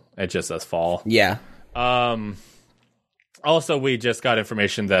fall. It just says fall. Yeah. Also, we just got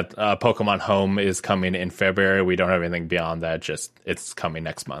information that Pokemon Home is coming in February. We don't have anything beyond that. Just it's coming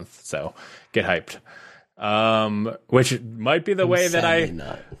next month. So get hyped. Which might be the way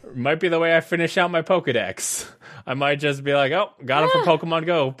that might be the way I finish out my Pokedex. I might just be like, oh, got it from Pokemon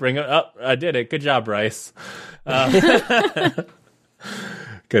Go. Bring it up. I did it. Good job, Bryce.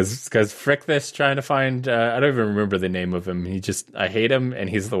 Because frick this trying to find I don't even remember the name of him. I hate him and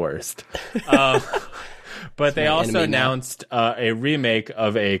he's the worst. But they also announced a remake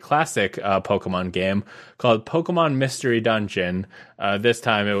of a classic Pokemon game called Pokemon Mystery Dungeon. This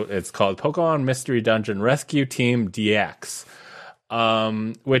time it's called Pokemon Mystery Dungeon Rescue Team DX,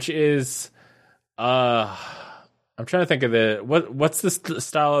 which is I'm trying to think of what's the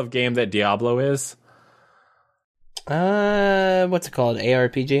style of game that Diablo is. What's it called?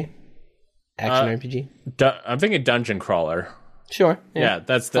 ARPG? Action RPG? I'm thinking dungeon crawler. Sure. Yeah,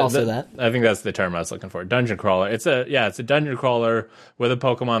 that's that. I think that's the term I was looking for. Dungeon crawler. It's a dungeon crawler with a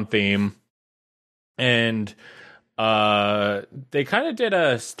Pokemon theme. And they kind of did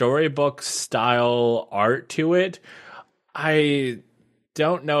a storybook style art to it. I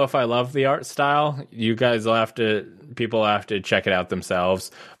don't know if I love the art style. People will have to check it out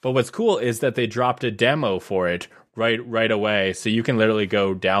themselves. But what's cool is that they dropped a demo for it right away, so you can literally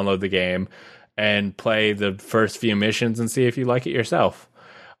go download the game and play the first few missions and see if you like it yourself.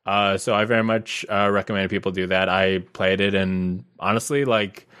 So I very much recommend people do that. I played it, and honestly,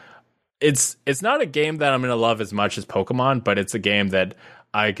 like, it's not a game that I'm going to love as much as Pokemon, but it's a game that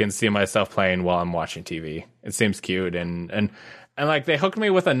I can see myself playing while I'm watching TV. It seems cute, and like, they hooked me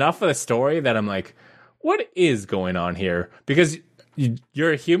with enough of the story that I'm like, what is going on here? Because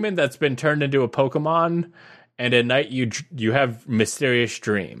you're a human that's been turned into a Pokemon, and at night you have mysterious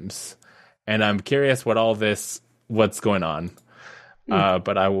dreams. And I'm curious what's going on.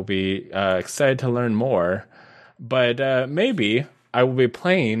 But I will be excited to learn more. But maybe I will be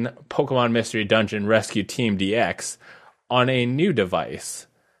playing Pokemon Mystery Dungeon Rescue Team DX on a new device.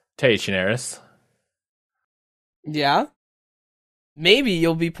 Chinaris. Yeah. Maybe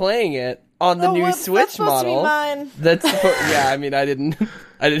you'll be playing it on the new Switch model. That's yeah. I mean, I didn't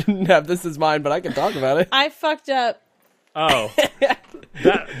have this as mine, but I can talk about it. I fucked up. Oh,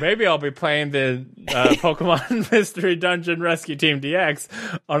 maybe I'll be playing the Pokemon Mystery Dungeon Rescue Team DX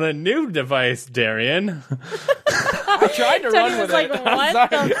on a new device, Darian. I tried to run with like, it. What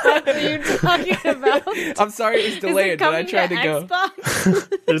the fuck are you talking about? I'm sorry it was delayed, but I tried to go.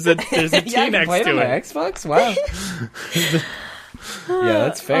 Xbox? There's a T yeah, next to it. On my Xbox? Wow. Yeah,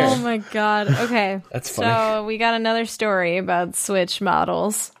 that's fair. Oh my god. Okay. That's funny. So we got another story about Switch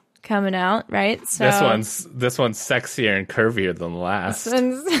models coming out, right? So this one's sexier and curvier than the last. This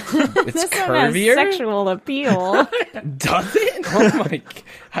It's one curvier? has sexual appeal. Does it? Oh my!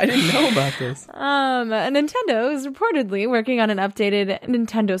 I didn't know about this. Nintendo is reportedly working on an updated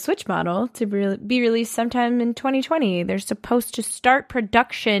Nintendo Switch model to be released sometime in 2020. They're supposed to start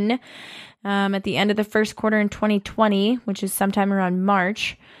production at the end of the first quarter in 2020, which is sometime around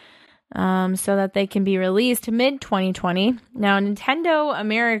March. So that they can be released mid-2020. Now, Nintendo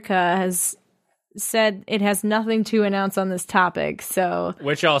America has said it has nothing to announce on this topic, so...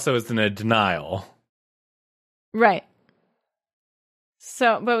 Which also is in a denial. Right.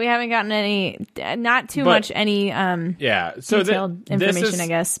 So, but we haven't gotten any... Not too much any yeah, so detailed information, I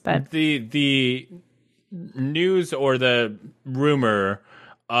guess, but... The news or the rumor...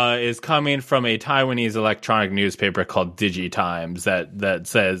 is coming from a Taiwanese electronic newspaper called DigiTimes that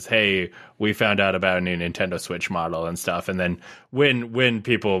says, "Hey, we found out about a new Nintendo Switch model and stuff." And then when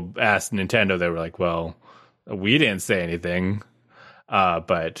people asked Nintendo, they were like, "Well, we didn't say anything."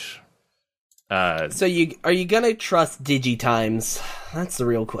 But so are you gonna trust DigiTimes? That's the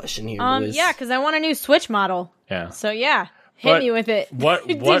real question here. Liz. Yeah, because I want a new Switch model. Yeah. So yeah. Hit me with it. What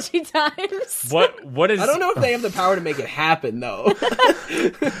DigiTimes. What is? I don't know if they have the power to make it happen, though.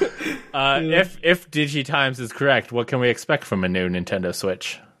 If DigiTimes is correct, what can we expect from a new Nintendo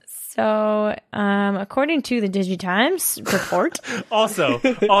Switch? So, according to the DigiTimes report, Oh,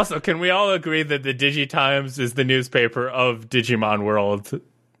 also, can we all agree that the DigiTimes is the newspaper of Digimon World?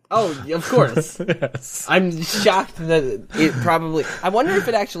 Oh, of course. Yes. I'm shocked that it probably... I wonder if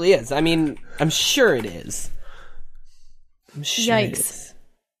it actually is. I mean, I'm sure it is. Yikes.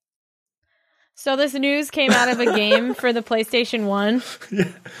 So this news came out of a game for the PlayStation 1. Yeah.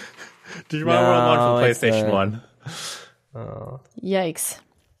 Digimon World 1 for PlayStation 1. Yikes.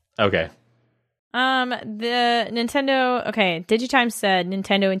 Okay. The Nintendo... Okay, DigiTimes said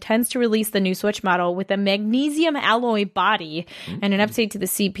Nintendo intends to release the new Switch model with a magnesium alloy body and an update to the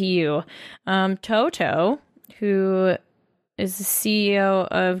CPU. Toto, who is the CEO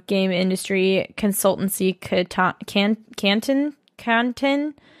of game industry consultancy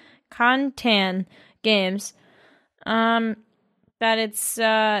Kantan Games, that it's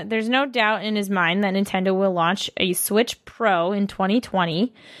there's no doubt in his mind that Nintendo will launch a Switch Pro in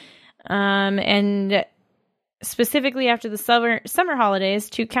 2020, and specifically after the summer holidays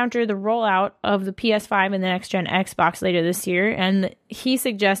to counter the rollout of the PS5 and the next-gen Xbox later this year. And he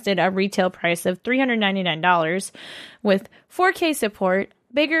suggested a retail price of $399 with 4K support,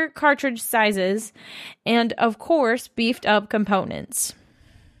 bigger cartridge sizes, and, of course, beefed-up components.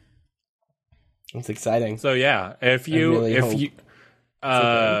 That's exciting. So, yeah, if you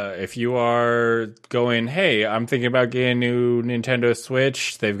are going, hey, I'm thinking about getting a new Nintendo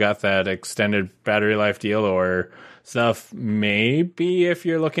Switch, they've got that extended battery life deal or stuff. Maybe if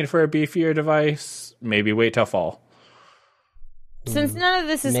you're looking for a beefier device, maybe wait till fall. Since none of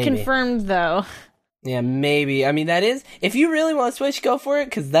this is Maybe. confirmed, though. Yeah, maybe. I mean, that is... If you really want to Switch, go for it,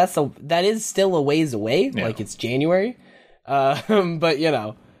 because that is still a ways away. Yeah. Like, it's January. But, you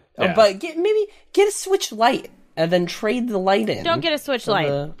know. Yeah. But get a Switch Lite. and then trade the light in. Don't get a Switch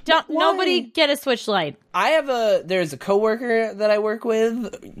Lite. Nobody get a Switch Lite. There's a coworker that I work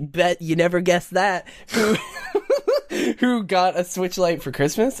with, bet you never guessed that, who got a Switch Lite for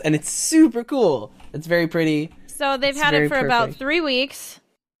Christmas, and it's super cool. It's very pretty. So they've had it for about 3 weeks.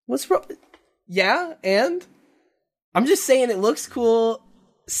 What's wrong? Yeah, and? I'm just saying it looks cool.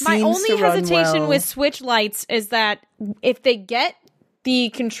 My only hesitation with Switch Lites is that if they get the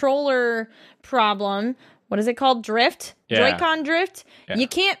controller problem, what is it called? Drift? Yeah. Joy-Con drift? Yeah. You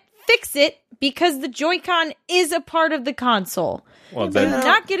can't fix it because the Joy-Con is a part of the console. Well, Do then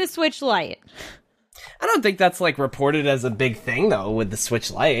not get a Switch Lite. I don't think that's like reported as a big thing though with the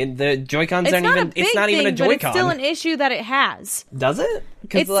Switch Lite. The Joy-Cons It's aren't not even. a big It's not thing, even a but Joy-Con. it's still an issue that it has. Does it?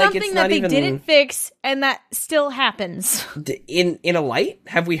 It's something that they didn't fix, and that still happens. In a Lite.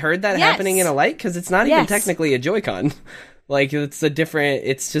 Have we heard that Yes. happening in a Lite? Because it's not even Yes. technically a Joy-Con. Like it's a different.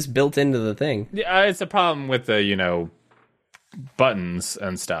 It's just built into the thing. yeah, it's a problem with the buttons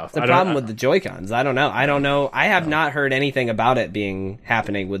and stuff. The problem with the Joy-Cons. I don't know. I have not heard anything about it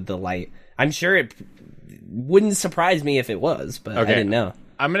happening with the Lite. I'm sure it wouldn't surprise me if it was, but I didn't know.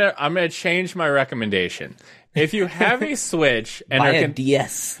 I'm gonna change my recommendation. If you have a Switch and Buy are a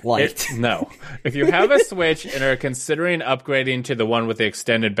DS Lite. if you have a Switch and are considering upgrading to the one with the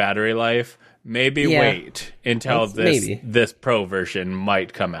extended battery life, maybe wait until this Pro version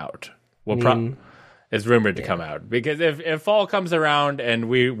might come out. Is rumored to come out, because if fall comes around and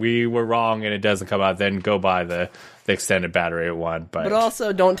we were wrong and it doesn't come out, then go buy the extended battery one. But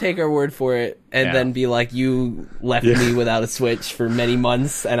also don't take our word for it and then be like, you left me without a Switch for many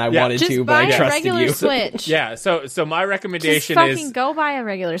months and I wanted Just to, but buy I a trusted regular you. Switch. yeah, so my recommendation Just is fucking go buy a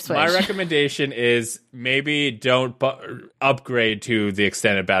regular Switch. my recommendation is maybe don't upgrade to the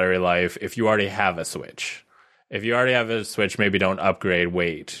extended battery life if you already have a Switch. If you already have a Switch, maybe don't upgrade,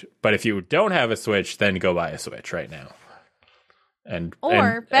 wait. But if you don't have a Switch, then go buy a Switch right now.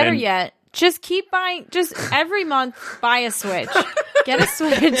 Better yet, just keep buying, just every month buy a Switch. Get a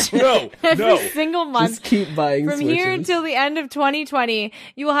Switch. Every single month. Just keep buying From Switches. here until the end of 2020,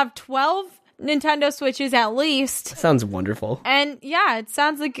 you will have 12 Nintendo Switches at least. Sounds wonderful. And yeah, it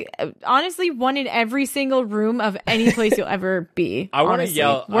sounds like honestly one in every single room of any place you'll ever be. I want to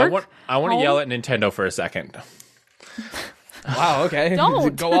yell. Work, I want to home. yell at Nintendo for a second. Wow, okay.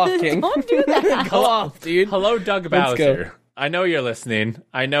 Don't. Go off, King. Don't do that. Go off, dude. Hello, Doug Let's go. Bowser. I know you're listening.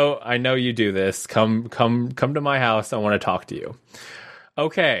 I know you do this. Come to my house. I want to talk to you.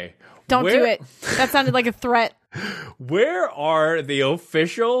 Okay. Don't do it. That sounded like a threat. Where are the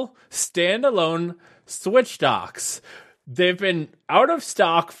official standalone Switch docks? They've been out of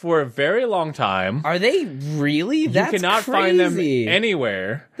stock for a very long time. Are they really? That's you cannot crazy. find them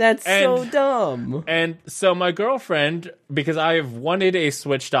anywhere. That's so dumb. And so my girlfriend, because I've wanted a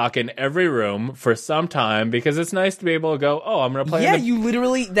Switch dock in every room for some time, because it's nice to be able to go, oh, I'm going to play. Yeah, you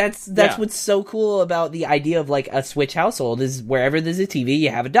literally. That's what's so cool about the idea of like a Switch household is wherever there's a TV,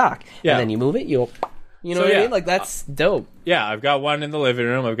 you have a dock, and then you move it, you know what I mean? Like, that's dope. Yeah, I've got one in the living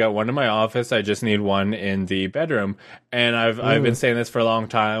room. I've got one in my office. I just need one in the bedroom. And I've been saying this for a long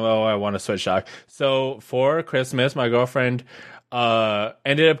time. Oh, I want a Switch dock. So for Christmas, my girlfriend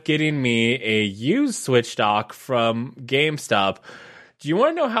ended up getting me a used Switch dock from GameStop. Do you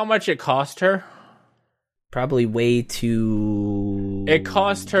want to know how much it cost her? Probably way too. It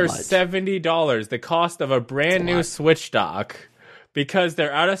cost her much. $70. The cost of a brand new Switch dock. Because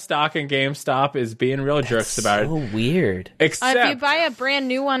they're out of stock and GameStop is being real jerks about it. So weird. Except If you buy a brand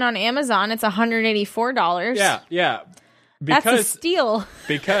new one on Amazon, it's $184. Yeah. That's a steal.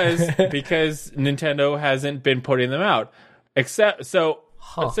 Because Nintendo hasn't been putting them out. Except so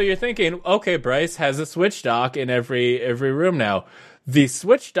you're thinking, okay, Bryce has a Switch dock in every room now. The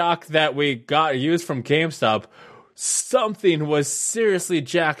Switch dock that we got used from GameStop, something was seriously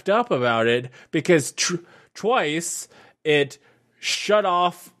jacked up about it because twice it shut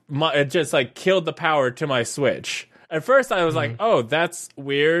off it just like killed the power to my Switch. At first I was like, oh, that's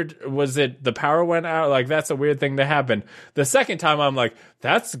weird. Was it the power went out? Like, that's a weird thing to happen. The second time I'm like,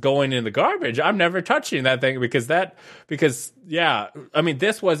 that's going in the garbage. I'm never touching that thing because I mean,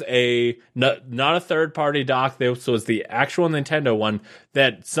 this was not a third party dock. This was the actual Nintendo one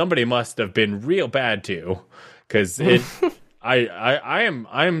that somebody must have been real bad to, because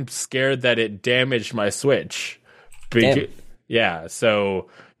I'm scared that it damaged my Switch. Yeah, so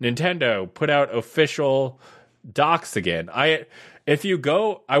Nintendo put out official docks again.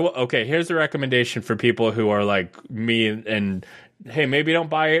 Here's a recommendation for people who are like me and hey, maybe don't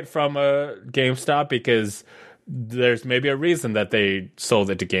buy it from a GameStop because there's maybe a reason that they sold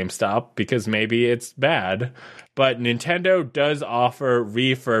it to GameStop, because maybe it's bad. But Nintendo does offer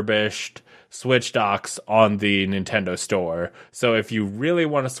refurbished Switch docks on the Nintendo store. So if you really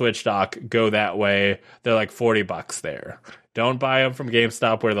want a Switch dock, go that way. They're like $40 there. Don't buy them from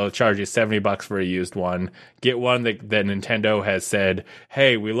GameStop where they'll charge you $70 for a used one. Get one that Nintendo has said,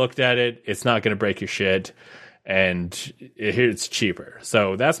 hey, we looked at it. It's not going to break your shit. And it's cheaper.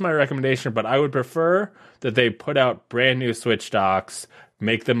 So that's my recommendation. But I would prefer that they put out brand new Switch docks,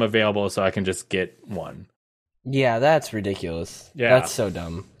 make them available so I can just get one. Yeah, that's ridiculous. Yeah. That's so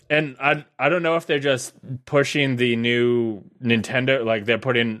dumb. And I don't know if they're just pushing the new Nintendo, like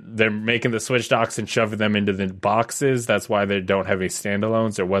they're making the Switch docks and shoving them into the boxes. That's why they don't have any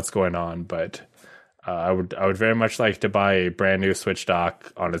standalones or what's going on. But I would very much like to buy a brand new Switch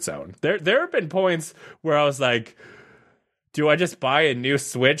dock on its own. There have been points where I was like, do I just buy a new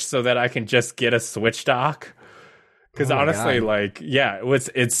Switch so that I can just get a Switch dock? Because honestly, like, yeah,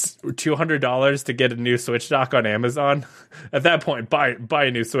 it's $200 to get a new Switch dock on Amazon. At that point, buy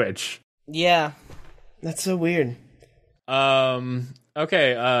a new Switch. Yeah, that's so weird. Okay,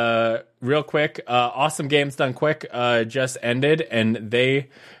 real quick, Awesome Games Done Quick just ended, and they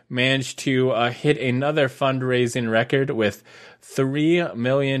managed to hit another fundraising record with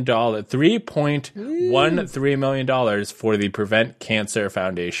 $3.13 million for the Prevent Cancer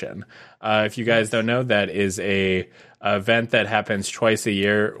Foundation. If you guys don't know, that is a event that happens twice a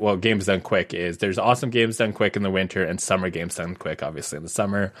year. Well, Games Done Quick is. There's Awesome Games Done Quick in the winter and Summer Games Done Quick, obviously, in the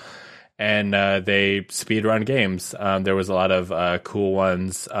summer. And they speedrun games. There was a lot of cool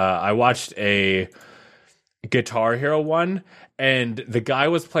ones. I watched a Guitar Hero one, and the guy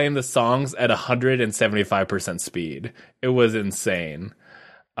was playing the songs at 175% speed. It was insane.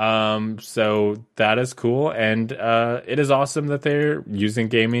 So that is cool, and it is awesome that they're using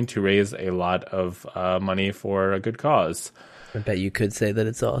gaming to raise a lot of money for a good cause. I bet you could say that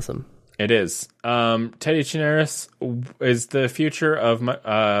it's awesome. It is. Teddy Chinaris, is the future of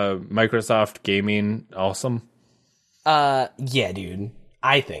Microsoft gaming awesome? Yeah, dude.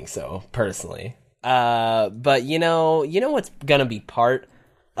 I think so, personally. But you know what's gonna be part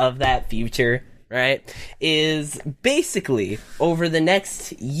of that future, right? Is basically over the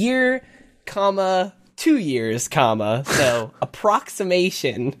next year, 2 years, so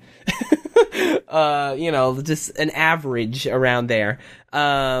approximation, just an average around there.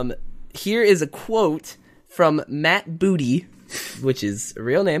 Here is a quote from Matt Booty, which is a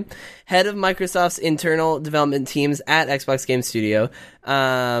real name, head of Microsoft's internal development teams at Xbox Game Studio.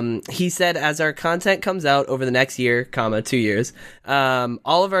 He said, as our content comes out over the next year, 2 years,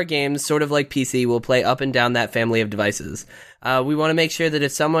 all of our games, sort of like PC, will play up and down that family of devices. We want to make sure that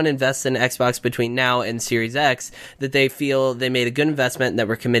if someone invests in Xbox between now and Series X, that they feel they made a good investment and that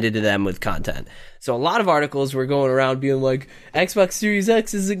we're committed to them with content. So a lot of articles were going around being like, Xbox Series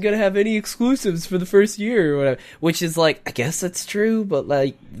X isn't going to have any exclusives for the first year or whatever, which is like, I guess that's true, but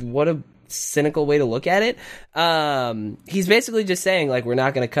like, what a cynical way to look at it. He's basically just saying, like, we're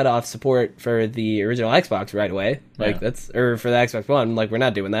not going to cut off support for the original Xbox right away. Like, or for the Xbox One, like, we're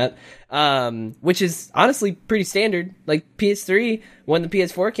not doing that. Which is honestly pretty standard. Like, PS3, when the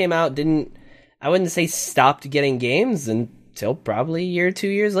PS4 came out, I wouldn't say stopped getting games until probably a year or 2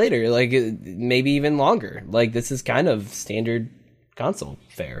 years later. Like, maybe even longer. Like, this is kind of standard console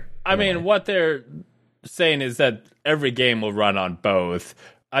fare. I mean, what they're saying is that every game will run on both.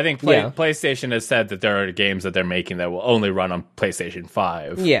 I think PlayStation has said that there are games that they're making that will only run on PlayStation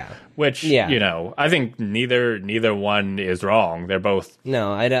 5. Yeah. Which, I think neither one is wrong. They're both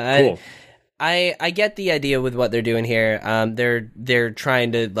cool. I get the idea with what they're doing here. They're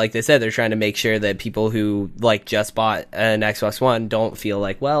trying to, like they said, they're trying to make sure that people who like just bought an Xbox One don't feel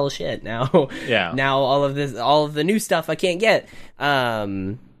like, well, shit, now all of the new stuff I can't get.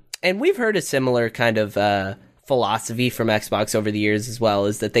 And we've heard a similar kind of philosophy from Xbox over the years as well,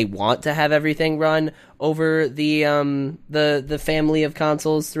 is that they want to have everything run over the family of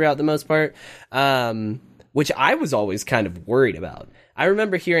consoles throughout the most part, which I was always kind of worried about. I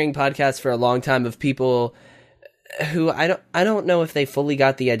remember hearing podcasts for a long time of people who I don't know if they fully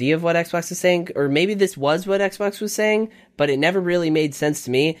got the idea of what Xbox is saying, or maybe this was what Xbox was saying, but it never really made sense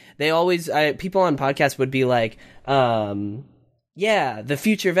to me. They always people on podcasts would be like, yeah, the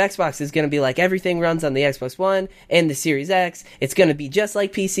future of Xbox is going to be like everything runs on the Xbox One and the Series X. It's going to be just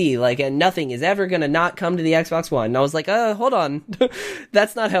like PC, like, and nothing is ever going to not come to the Xbox One. And I was like, hold on.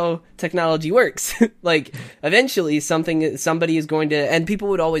 That's not how technology works. Like, eventually somebody is going to, and people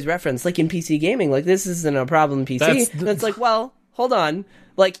would always reference, like in PC gaming, like, this isn't a problem in PC. That's like, well, hold on.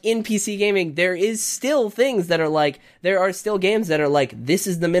 Like, in PC gaming, there is still things that are like, there are still games that are like, this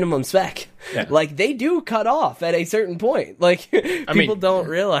is the minimum spec. Yeah. Like, they do cut off at a certain point. Like, people don't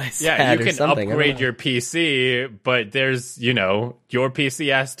realize that you or can something. upgrade your PC, but there's, your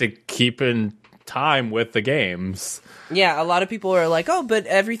PC has to keep in time with the games. Yeah, a lot of people are like, oh, but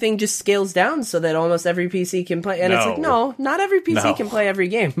everything just scales down so that almost every PC can play. And it's like, no, not every PC can play every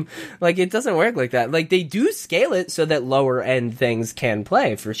game. Like, it doesn't work like that. Like, they do scale it so that lower end things can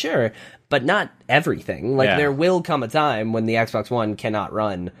play, for sure, but not everything. Like, there will come a time when the Xbox One cannot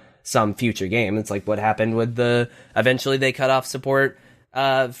run some future game. It's like what happened with eventually they cut off support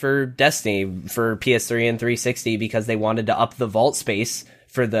for Destiny for PS3 and 360 because they wanted to up the vault space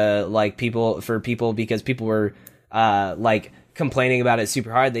for people because people were like complaining about it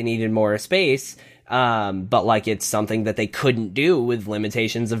super hard. They needed more space. But like it's something that they couldn't do with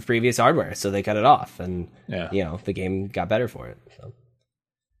limitations of previous hardware. So they cut it off and the game got better for it. So.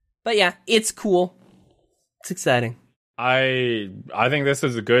 But yeah, it's cool. It's exciting. I think this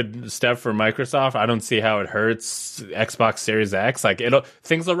is a good step for Microsoft. I don't see how it hurts Xbox Series X. Like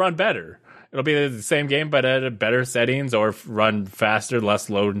things will run better. It'll be the same game, but at better settings or run faster, less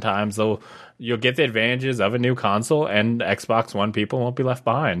loading times. You'll get the advantages of a new console, and Xbox One people won't be left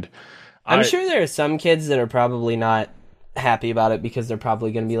behind. I'm sure there are some kids that are probably not happy about it because they're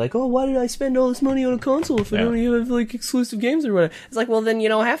probably going to be like, oh, why did I spend all this money on a console if I don't even have like exclusive games or whatever? It's like, well, then you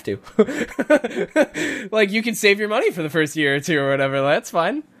don't have to. Like, you can save your money for the first year or two or whatever. That's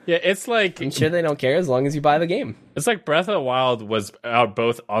fine. Yeah, it's like... I'm sure they don't care as long as you buy the game. It's like Breath of the Wild was out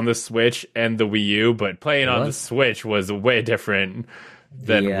both on the Switch and the Wii U, but playing on the Switch was way different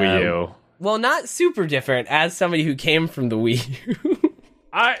than Wii U. Well, not super different as somebody who came from the Wii U.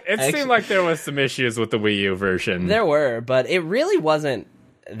 It seemed like there was some issues with the Wii U version. There were, but it really wasn't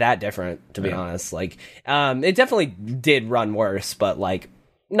that different, to be honest. Like, it definitely did run worse, but like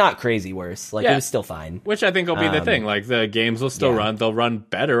not crazy worse. Like it was still fine. Which I think will be the thing. Like the games will still run. They'll run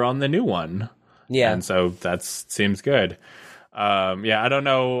better on the new one. Yeah, and so that seems good. I don't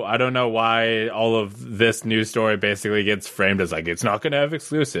know why all of this news story basically gets framed as like it's not going to have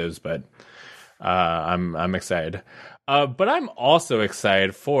exclusives, but I'm excited. But I'm also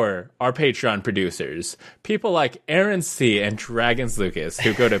excited for our Patreon producers, people like Aaron C. and Dragons Lucas,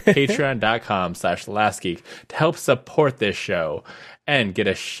 who go to patreon.com/lastgeek to help support this show and get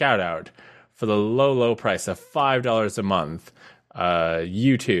a shout out for the low price of $5 a month.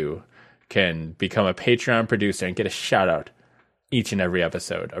 You too can become a Patreon producer and get a shout out each and every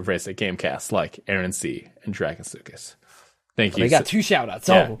episode of Race at Gamecast, like Aaron C. and Dragons Lucas. Thank you. They got two shout outs.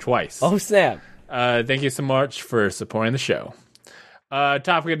 Twice. Oh, snap. Thank you so much for supporting the show.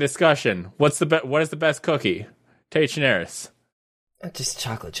 Topic of discussion. What is the best cookie? Tate Chinaris. Just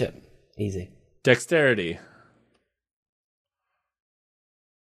chocolate chip. Easy. Dexterity.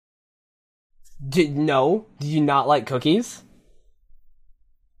 No. Do you not like cookies?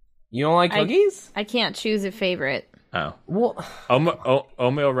 You don't like cookies? I can't choose a favorite. Oh. Well,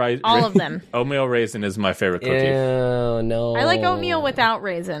 oatmeal raisin. All of them. Oatmeal raisin is my favorite cookie. Ew, no. I like oatmeal without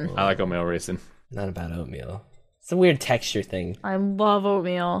raisin. I like oatmeal raisin. Not about oatmeal. It's a weird texture thing. I love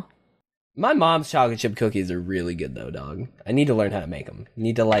oatmeal. My mom's chocolate chip cookies are really good, though, dog. I need to learn how to make them.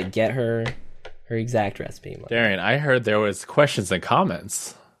 Need to, like, get her exact recipe. Darian, I heard there was questions and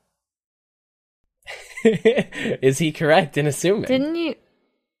comments. Is he correct in assuming? Didn't you...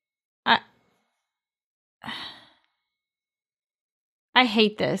 I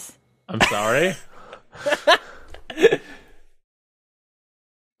hate this. I'm sorry.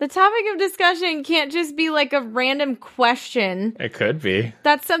 The topic of discussion can't just be like a random question. It could be.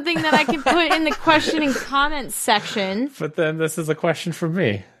 That's something that I can put in the question and comments section. But then this is a question for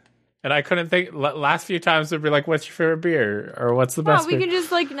me. And I couldn't think... Last few times it'd be like, what's your favorite beer? Or what's the best beer? We can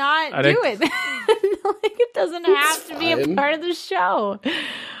just like not do it. Like, it doesn't have to be a part of the show.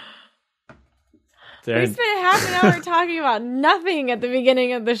 We spent half an hour talking about nothing at the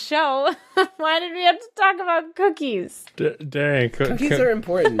beginning of the show. Why did we have to talk about cookies? Darian, cookies are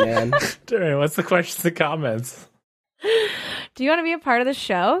important, man. Darian, what's the questions and comments? Do you want to be a part of the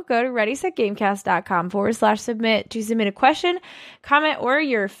show? Go to readysetgamecast.com/submit to submit a question, comment, or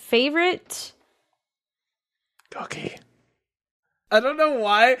your favorite cookie. I don't know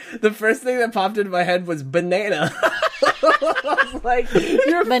why the first thing that popped into my head was banana. I was like,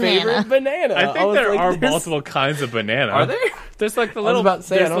 your favorite banana. I think there are multiple kinds of banana. Are there? There's like the little,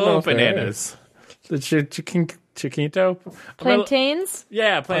 little bananas. The chiquito. Plantains?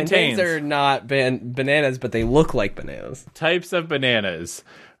 Yeah, plantains. Plantains are not bananas, but they look like bananas. Types of bananas.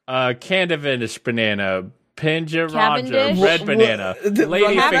 Cavendish banana. Pinjaranja, red banana,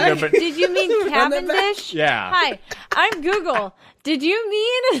 ladyfinger. Did you mean Cavendish? Yeah. Hi, I'm Google. Did you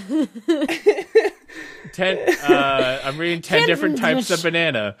mean 10? I'm reading 10 different types of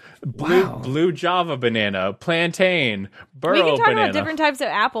banana. Blue Java banana, plantain, burro banana. We can talk about different types of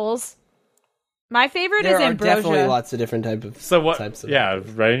apples. My favorite There is are ambrosia. definitely lots of different types of types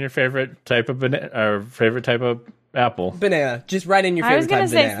of write in your favorite type of banana or favorite type of apple. banana. Just write in your I was favorite gonna type of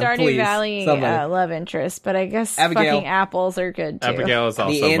say banana. Stardew Please, Valley somebody. love interest, but I guess Abigail. fucking apples are good too. Abigail is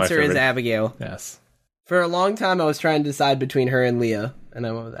also The my answer favorite. is Abigail. Yes. For a long time, I was trying to decide between her and Leah, and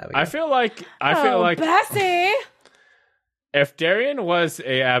I went with Abigail. I feel like Bessie. if Darian was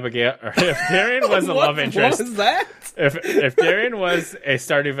a Abigail, or if Darian was a love interest, What was that? if Darian was a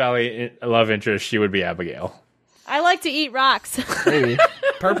Stardew Valley love interest, she would be Abigail. I like to eat rocks. Maybe.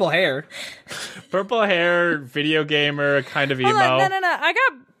 Purple hair. Purple hair, video gamer, kind of emo. Hold on, no.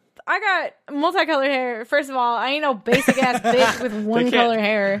 I got multicolored hair. First of all, I ain't no basic ass bitch with one color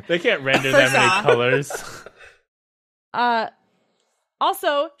hair. They can't render that many colors.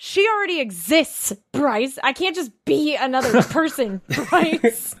 Also, she already exists, Bryce. I can't just be another person,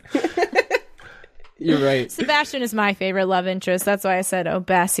 Bryce. You're right. Sebastian is my favorite love interest. That's why I said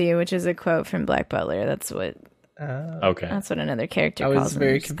Obassi, which is a quote from Black Butler. That's what Okay. That's what another character I calls was him.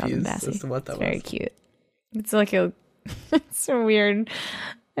 very He just calls him confused Bassie. as to what that It's very was. cute. It's like a it's so weird.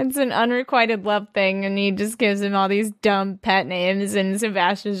 It's an unrequited love thing, and he just gives him all these dumb pet names, and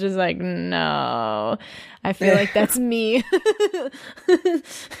Sebastian's just like, no, I feel like that's me.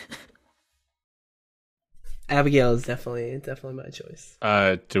 Abigail is definitely my choice.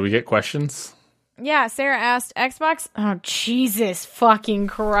 Do we get questions? Yeah, Sarah asked Xbox. Oh, Jesus fucking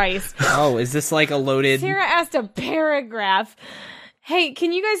Christ. Oh, is this like a loaded? Sarah asked a paragraph. Hey,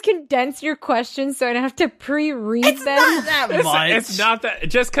 can you guys condense your questions so I don't have to pre-read them? that much. It's not that.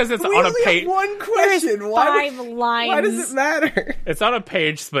 Just because it's We on a only page. have one question. There's Why, 5 lines. why does it matter? It's on a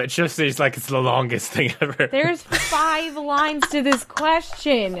page split. Just seems like it's the longest thing ever. There's 5 lines to this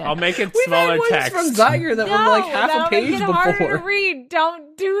question. I'll make it We've smaller had ones text. from Zyger that were like half that'll a page make it harder to before. read.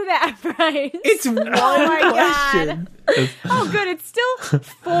 Don't do that, Bryce. It's one my question. Oh, good. It's still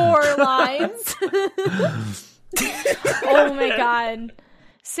 4 lines. Oh my god.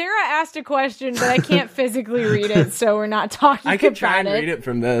 Sarah asked a question, but I can't physically read it, so we're not talking I could about try and read it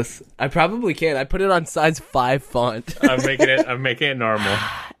from this. I probably can. I put it on size 5 font. I'm making it normal.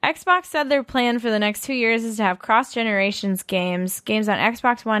 Xbox said their plan for the next 2 years is to have cross-generations games on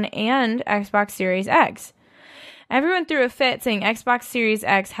Xbox One and Xbox Series X. Everyone threw a fit saying Xbox Series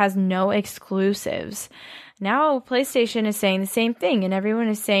X has no exclusives. Now PlayStation is saying the same thing, and everyone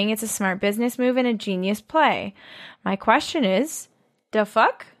is saying it's a smart business move and a genius play. My question is, the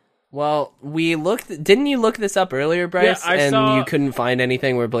fuck? Well, we looked. Didn't you look this up earlier, Bryce? Yeah, I saw- you couldn't find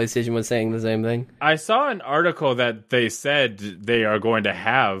anything where PlayStation was saying the same thing. I saw an article that they said they are going to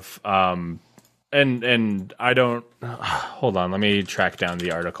have, and I don't. Hold on, let me track down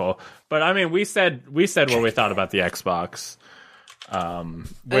the article. But I mean, we said what we thought about the Xbox. I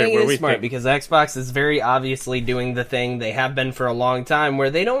think it is smart because Xbox is very obviously doing the thing they have been for a long time where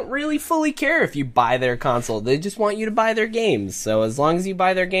they don't really fully care if you buy their console. They just want you to buy their games. So as long as you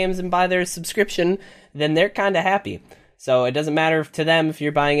buy their games and buy their subscription, then they're kind of happy. So it doesn't matter to them if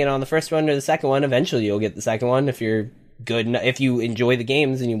you're buying it on the first one or the second one. Eventually you'll get the second one if you're good, if you enjoy the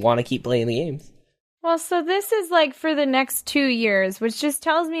games and you want to keep playing the games. Well, so this is like for the next 2 years, which just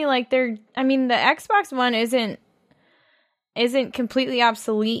tells me like the Xbox One isn't completely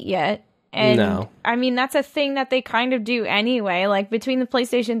obsolete yet. And No. I mean, that's a thing that they kind of do anyway. Like between the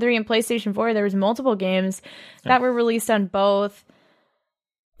PlayStation 3 and PlayStation 4, there was multiple games that were released on both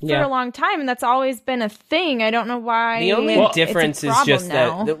for a long time, and that's always been a thing. I don't know why. The only difference is just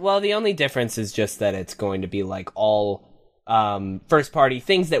now. that. The only difference is just that it's going to be like all first party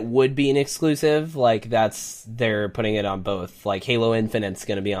things that would be an exclusive. Like they're putting it on both. Like Halo Infinite's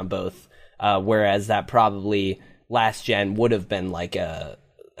going to be on both, whereas that probably last gen would have been like an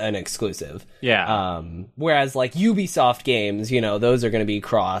exclusive. Yeah. Whereas like Ubisoft games, those are going to be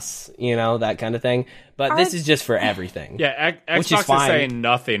cross, that kind of thing. But this is just for everything. Yeah, Xbox is saying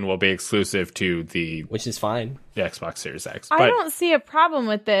nothing will be exclusive to which is fine. the Xbox Series X. I don't see a problem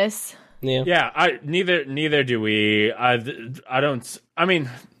with this. Yeah. Yeah, neither do we. I don't. I mean,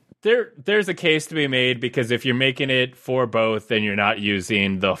 there's a case to be made because if you're making it for both, then you're not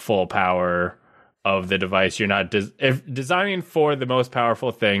using the full power of the device. You're not if designing for the most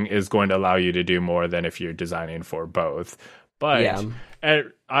powerful thing is going to allow you to do more than if you're designing for both. But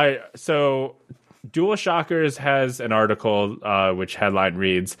so DualShockers has an article which headline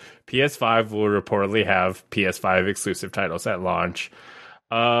reads, PS5 will reportedly have PS5 exclusive titles at launch.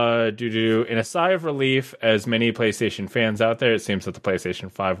 In a sigh of relief, as many PlayStation fans out there, it seems that the PlayStation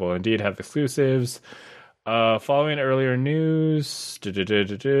 5 will indeed have exclusives. Following earlier news,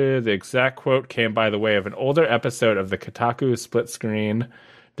 the exact quote came by the way of an older episode of the Kotaku split screen,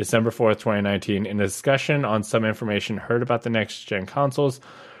 December 4th, 2019, in a discussion on some information heard about the next-gen consoles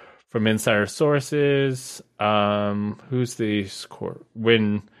from insider sources. Who's the score?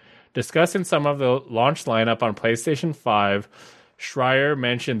 When discussing some of the launch lineup on PlayStation 5, Schreier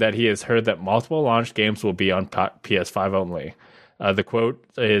mentioned that he has heard that multiple launch games will be on PS5 only. The quote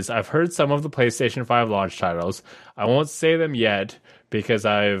is, "I've heard some of the PlayStation 5 launch titles. I won't say them yet because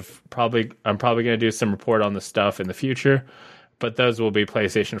I'm probably going to do some report on the stuff in the future, but those will be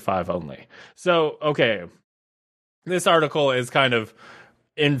PlayStation 5 only." So, okay, this article is kind of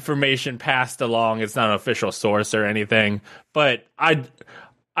information passed along. It's not an official source or anything, but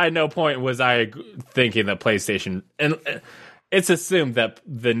at no point was I thinking that PlayStation, and it's assumed that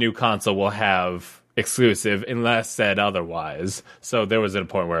the new console will have exclusive unless said otherwise. So there was a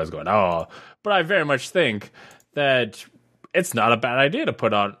point where I was going, oh, but I very much think that it's not a bad idea to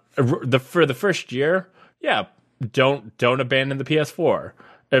put on for the first year. Yeah, don't abandon the PS4.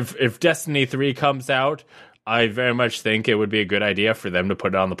 If Destiny 3 comes out, I very much think it would be a good idea for them to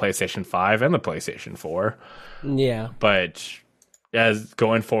put it on the PlayStation 5 and the PlayStation 4. Yeah. But as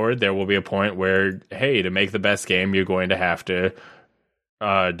going forward, there will be a point where, hey, to make the best game, you're going to have to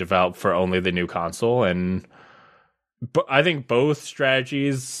develop for only the new console. And I think both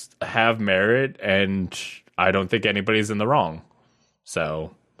strategies have merit, and I don't think anybody's in the wrong.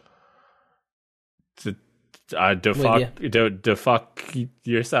 So defuck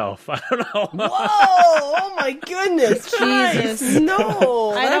yourself. I don't know. Whoa! Oh my goodness! Jesus,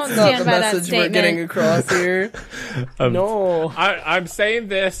 no! I don't that's not stand the by that message we're statement. getting across here. No, I'm saying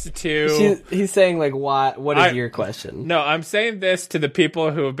this to. He's saying like, what is your question? No, I'm saying this to the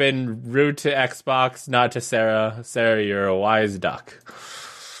people who have been rude to Xbox, not to Sarah. Sarah, you're a wise duck.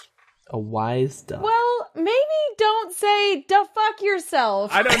 A wise duck. Well, maybe don't say "da fuck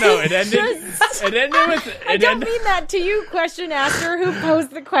yourself." I don't know. It ended. It ended with. I don't mean that to you, question asker, who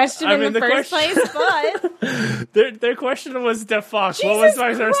posed the question in the first place. But their question was "da fuck." Jesus What was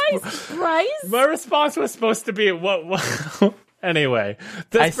my Christ, Bryce? My response was supposed to be what Anyway,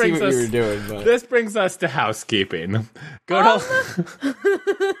 I see what you were doing. But... This brings us to housekeeping. Does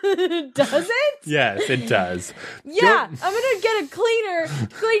it? Yes, it does. Yeah, I'm gonna get a cleaner.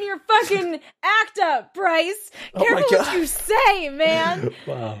 Clean your fucking act up, Bryce. Careful what you say, man.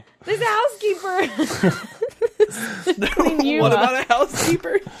 Wow. There's a housekeeper. Clean you what up. about a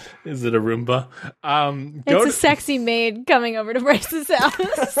housekeeper? Is it a Roomba? It's a sexy maid coming over to Bryce's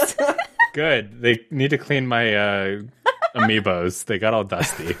house. Good. They need to clean my amiibos. They got all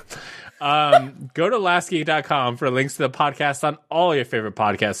dusty. Go to lastgeek.com for links to the podcast on all your favorite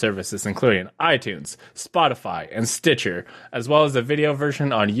podcast services, including iTunes, Spotify, and Stitcher, as well as a video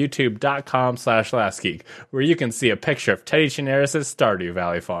version on youtube.com/lastgeek, where you can see a picture of Teddy Chinaris' Stardew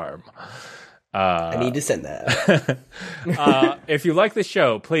Valley farm. I need to send that. If you like the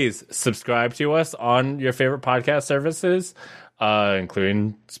show, please subscribe to us on your favorite podcast services,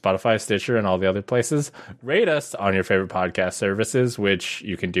 including Spotify, Stitcher, and all the other places. Rate us on your favorite podcast services, which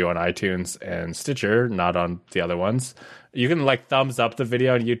you can do on iTunes and Stitcher, not on the other ones. You can thumbs up the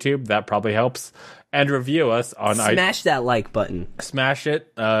video on YouTube. That probably helps. And review us on iTunes. Smash that like button. Smash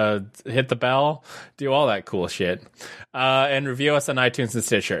it. Hit the bell. Do all that cool shit. And review us on iTunes and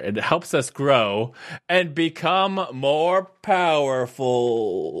Stitcher. It helps us grow and become more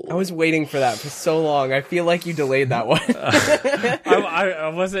powerful. I was waiting for that for so long. I feel like you delayed that one.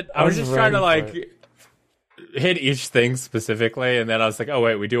 I wasn't. I was just trying to hit each thing specifically, and then I was like, oh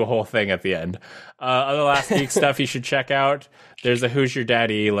wait, we do a whole thing at the end. Other Last Geek stuff you should check out. There's a Who's Your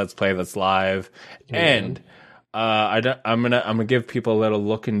Daddy Let's Play that's live, and I'm gonna give people a little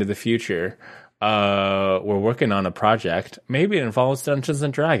look into the future. We're working on a project. Maybe it involves Dungeons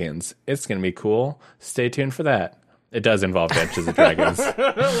and Dragons. It's gonna be cool. Stay tuned for that. It does involve Dungeons and Dragons. It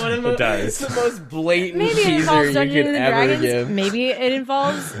does. It's the most blatant Maybe it teaser involves you Dungeons could and ever Dragons. give. Maybe it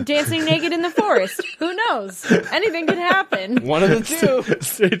involves dancing naked in the forest. Who knows? Anything could happen. One of the two.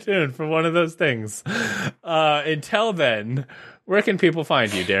 Stay tuned for one of those things. Until then, where can people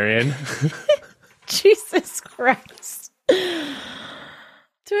find you, Darian? Jesus Christ.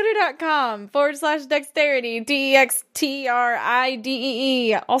 Twitter.com/dexterity,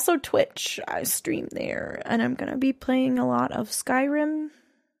 DEXTRIDEE. Also Twitch. I stream there, and I'm going to be playing a lot of Skyrim.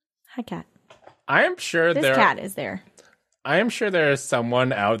 Hi, cat. I am sure this cat is there. I am sure there is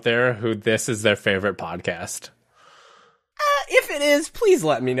someone out there who this is their favorite podcast. If it is, please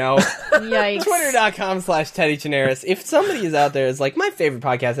let me know. Yikes. Twitter.com/Teddy Chinaris. If somebody is out there is like, my favorite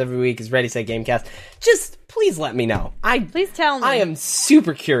podcast every week is Ready Set Gamecast, just please let me know. Please tell me. I am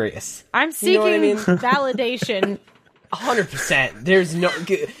super curious. I'm seeking You know what I mean? validation. 100%. There's no...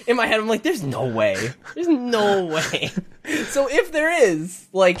 In my head, I'm like, there's no way. There's no way. So if there is,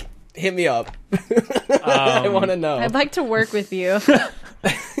 like, hit me up. I want to know. I'd like to work with you.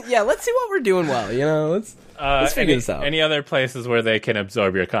 Yeah, let's see what we're doing well, you know? Let's figure this out. Any other places where they can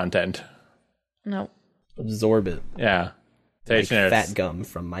absorb your content? No. Absorb it. Yeah. Like Fat Gum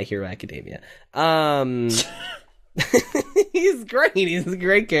from My Hero Academia. He's great. He's a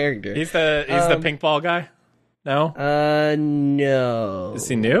great character. He's the pink ball guy? No? No. Is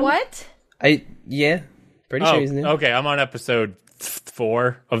he new? What? Yeah. Pretty sure he's new. Okay, I'm on episode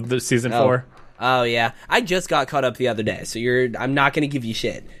 4 of the season 4. Oh, yeah. I just got caught up the other day, so I'm not going to give you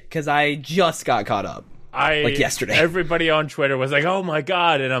shit, because I just got caught up. Like yesterday. Everybody on Twitter was like, "Oh my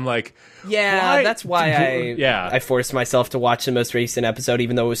god," and I'm like, yeah, why? That's why I forced myself to watch the most recent episode,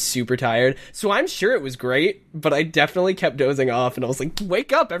 even though I was super tired. So I'm sure it was great, but I definitely kept dozing off, and I was like,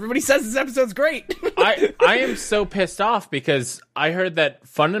 "Wake up! Everybody says this episode's great." I am so pissed off because I heard that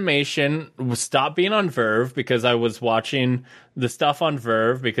Funimation stopped being on Verve because I was watching the stuff on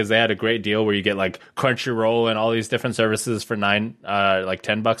Verve because they had a great deal where you get like Crunchyroll and all these different services for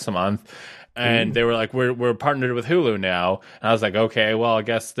 $10 a month. And they were like, we're partnered with Hulu now. And I was like, okay, well, I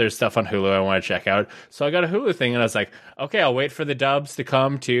guess there's stuff on Hulu I want to check out. So I got a Hulu thing, and I was like, okay, I'll wait for the dubs to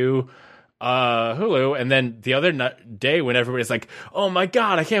come to Hulu. And then the other day when everybody's like, oh my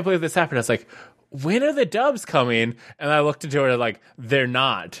God, I can't believe this happened. I was like, when are the dubs coming? And I looked into it, like, they're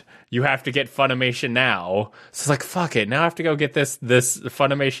not. You have to get Funimation now. So it's like, fuck it. Now I have to go get this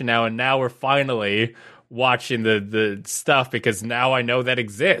Funimation now. And now we're finally watching the stuff because now I know that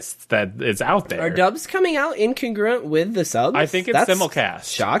exists, that it's out there. Are dubs coming out incongruent with the subs? I think it's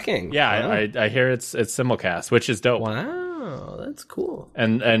simulcast. Shocking. Yeah, wow. I hear it's simulcast, which is dope. Wow, that's cool.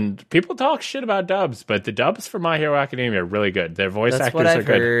 And people talk shit about dubs, but the dubs for My Hero Academia are really good. Their voice that's actors what I've are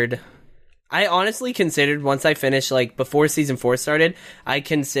good. Heard. I honestly considered once I finished, like, before season 4 started, I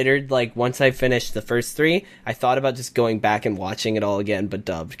considered, like, once I finished the first 3, I thought about just going back and watching it all again, but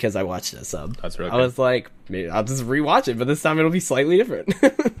dubbed, because I watched a sub. That's really good. I was like, maybe I'll just rewatch it, but this time it'll be slightly different.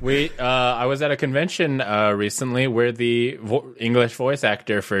 I was at a convention recently where the English voice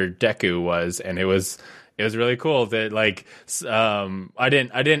actor for Deku was, and it was really cool that, like, I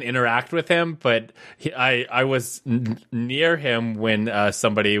didn't interact with him, but I was near him when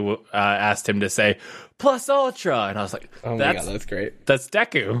somebody asked him to say Plus Ultra, and I was like, oh my God, that's great. That's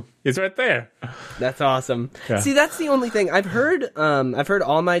Deku. He's right there. That's awesome. Yeah. See, that's the only thing I've heard. I've heard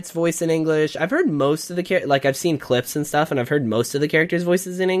All Might's voice in English. I've heard most of the like I've seen clips and stuff, and I've heard most of the characters'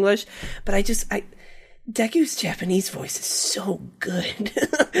 voices in English. But Deku's Japanese voice is so good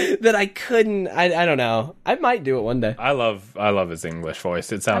that I couldn't. I don't know. I might do it one day. I love his English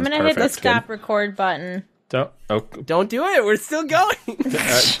voice. It sounds. I'm gonna perfect. hit the stop record button. Don't do it. We're still going.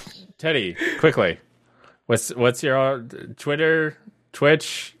 Teddy, quickly. What's your Twitter,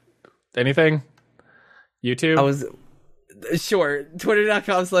 Twitch, anything? YouTube? I was sure.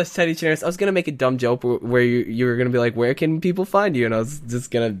 Twitter.com/Teddy Chinaris. I was gonna make a dumb joke where you were gonna be like, where can people find you? And I was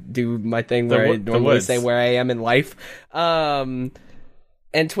just gonna do my thing where I normally say where I am in life. And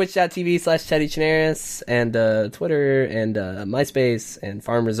twitch.tv/Teddy Chinaris, and Twitter, and MySpace, and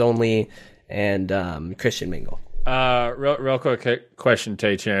Farmers Only, and Christian Mingle. Real quick question,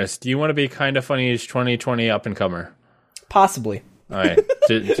 Teddy Chinaris. Do you want to be Kind of Funny's 2020 up-and-comer? Possibly. All right.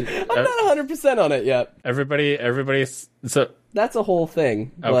 I'm not 100% on it yet. Everybody's so that's a whole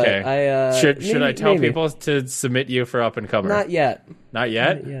thing. Okay. But should I tell people to submit you for up and comer? Not yet. Not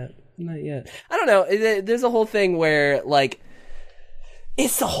yet. Not yet. I don't know. There's a whole thing where, like,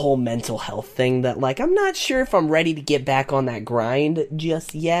 it's the whole mental health thing that, like, I'm not sure if I'm ready to get back on that grind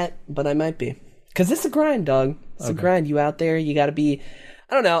just yet, but I might be. Because it's a grind, dog. It's a grind. You out there, you gotta be.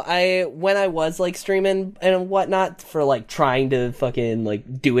 I don't know. When I was, like, streaming and whatnot for, like, trying to fucking,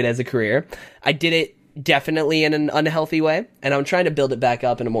 like, do it as a career, I did it definitely in an unhealthy way, and I'm trying to build it back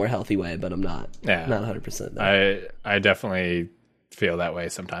up in a more healthy way, but I'm not. Yeah. Not 100% there. I definitely feel that way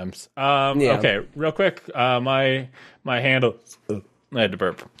sometimes. Okay, real quick. My handle. I had to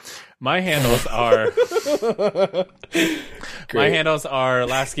burp. My handles are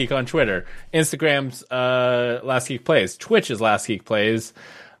Last Geek on Twitter. Instagram's Last Geek Plays. Twitch is Last Geek Plays.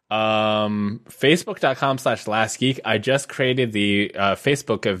 Facebook.com/Last Geek. I just created the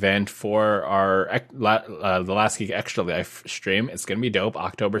Facebook event for our the Last Geek Extra Life stream. It's gonna be dope.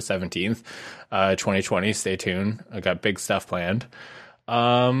 October 17th, 2020. Stay tuned. I got big stuff planned.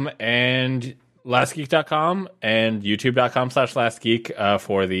 And lastgeek.com and youtube.com/lastgeek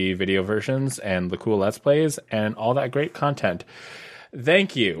for the video versions and the cool Let's Plays and all that great content.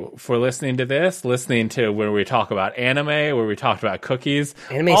 thank you for listening to this, listening to where we talk about anime, where we talked about cookies.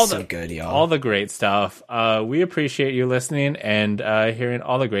 Anime's so good, y'all. All the great stuff. We appreciate you listening and hearing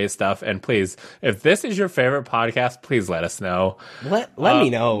all the great stuff. And please, if this is your favorite podcast, please let us know. Let me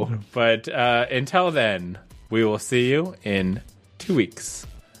know. But until then, we will see you in 2 weeks.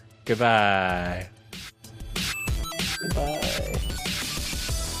 Goodbye. Bye.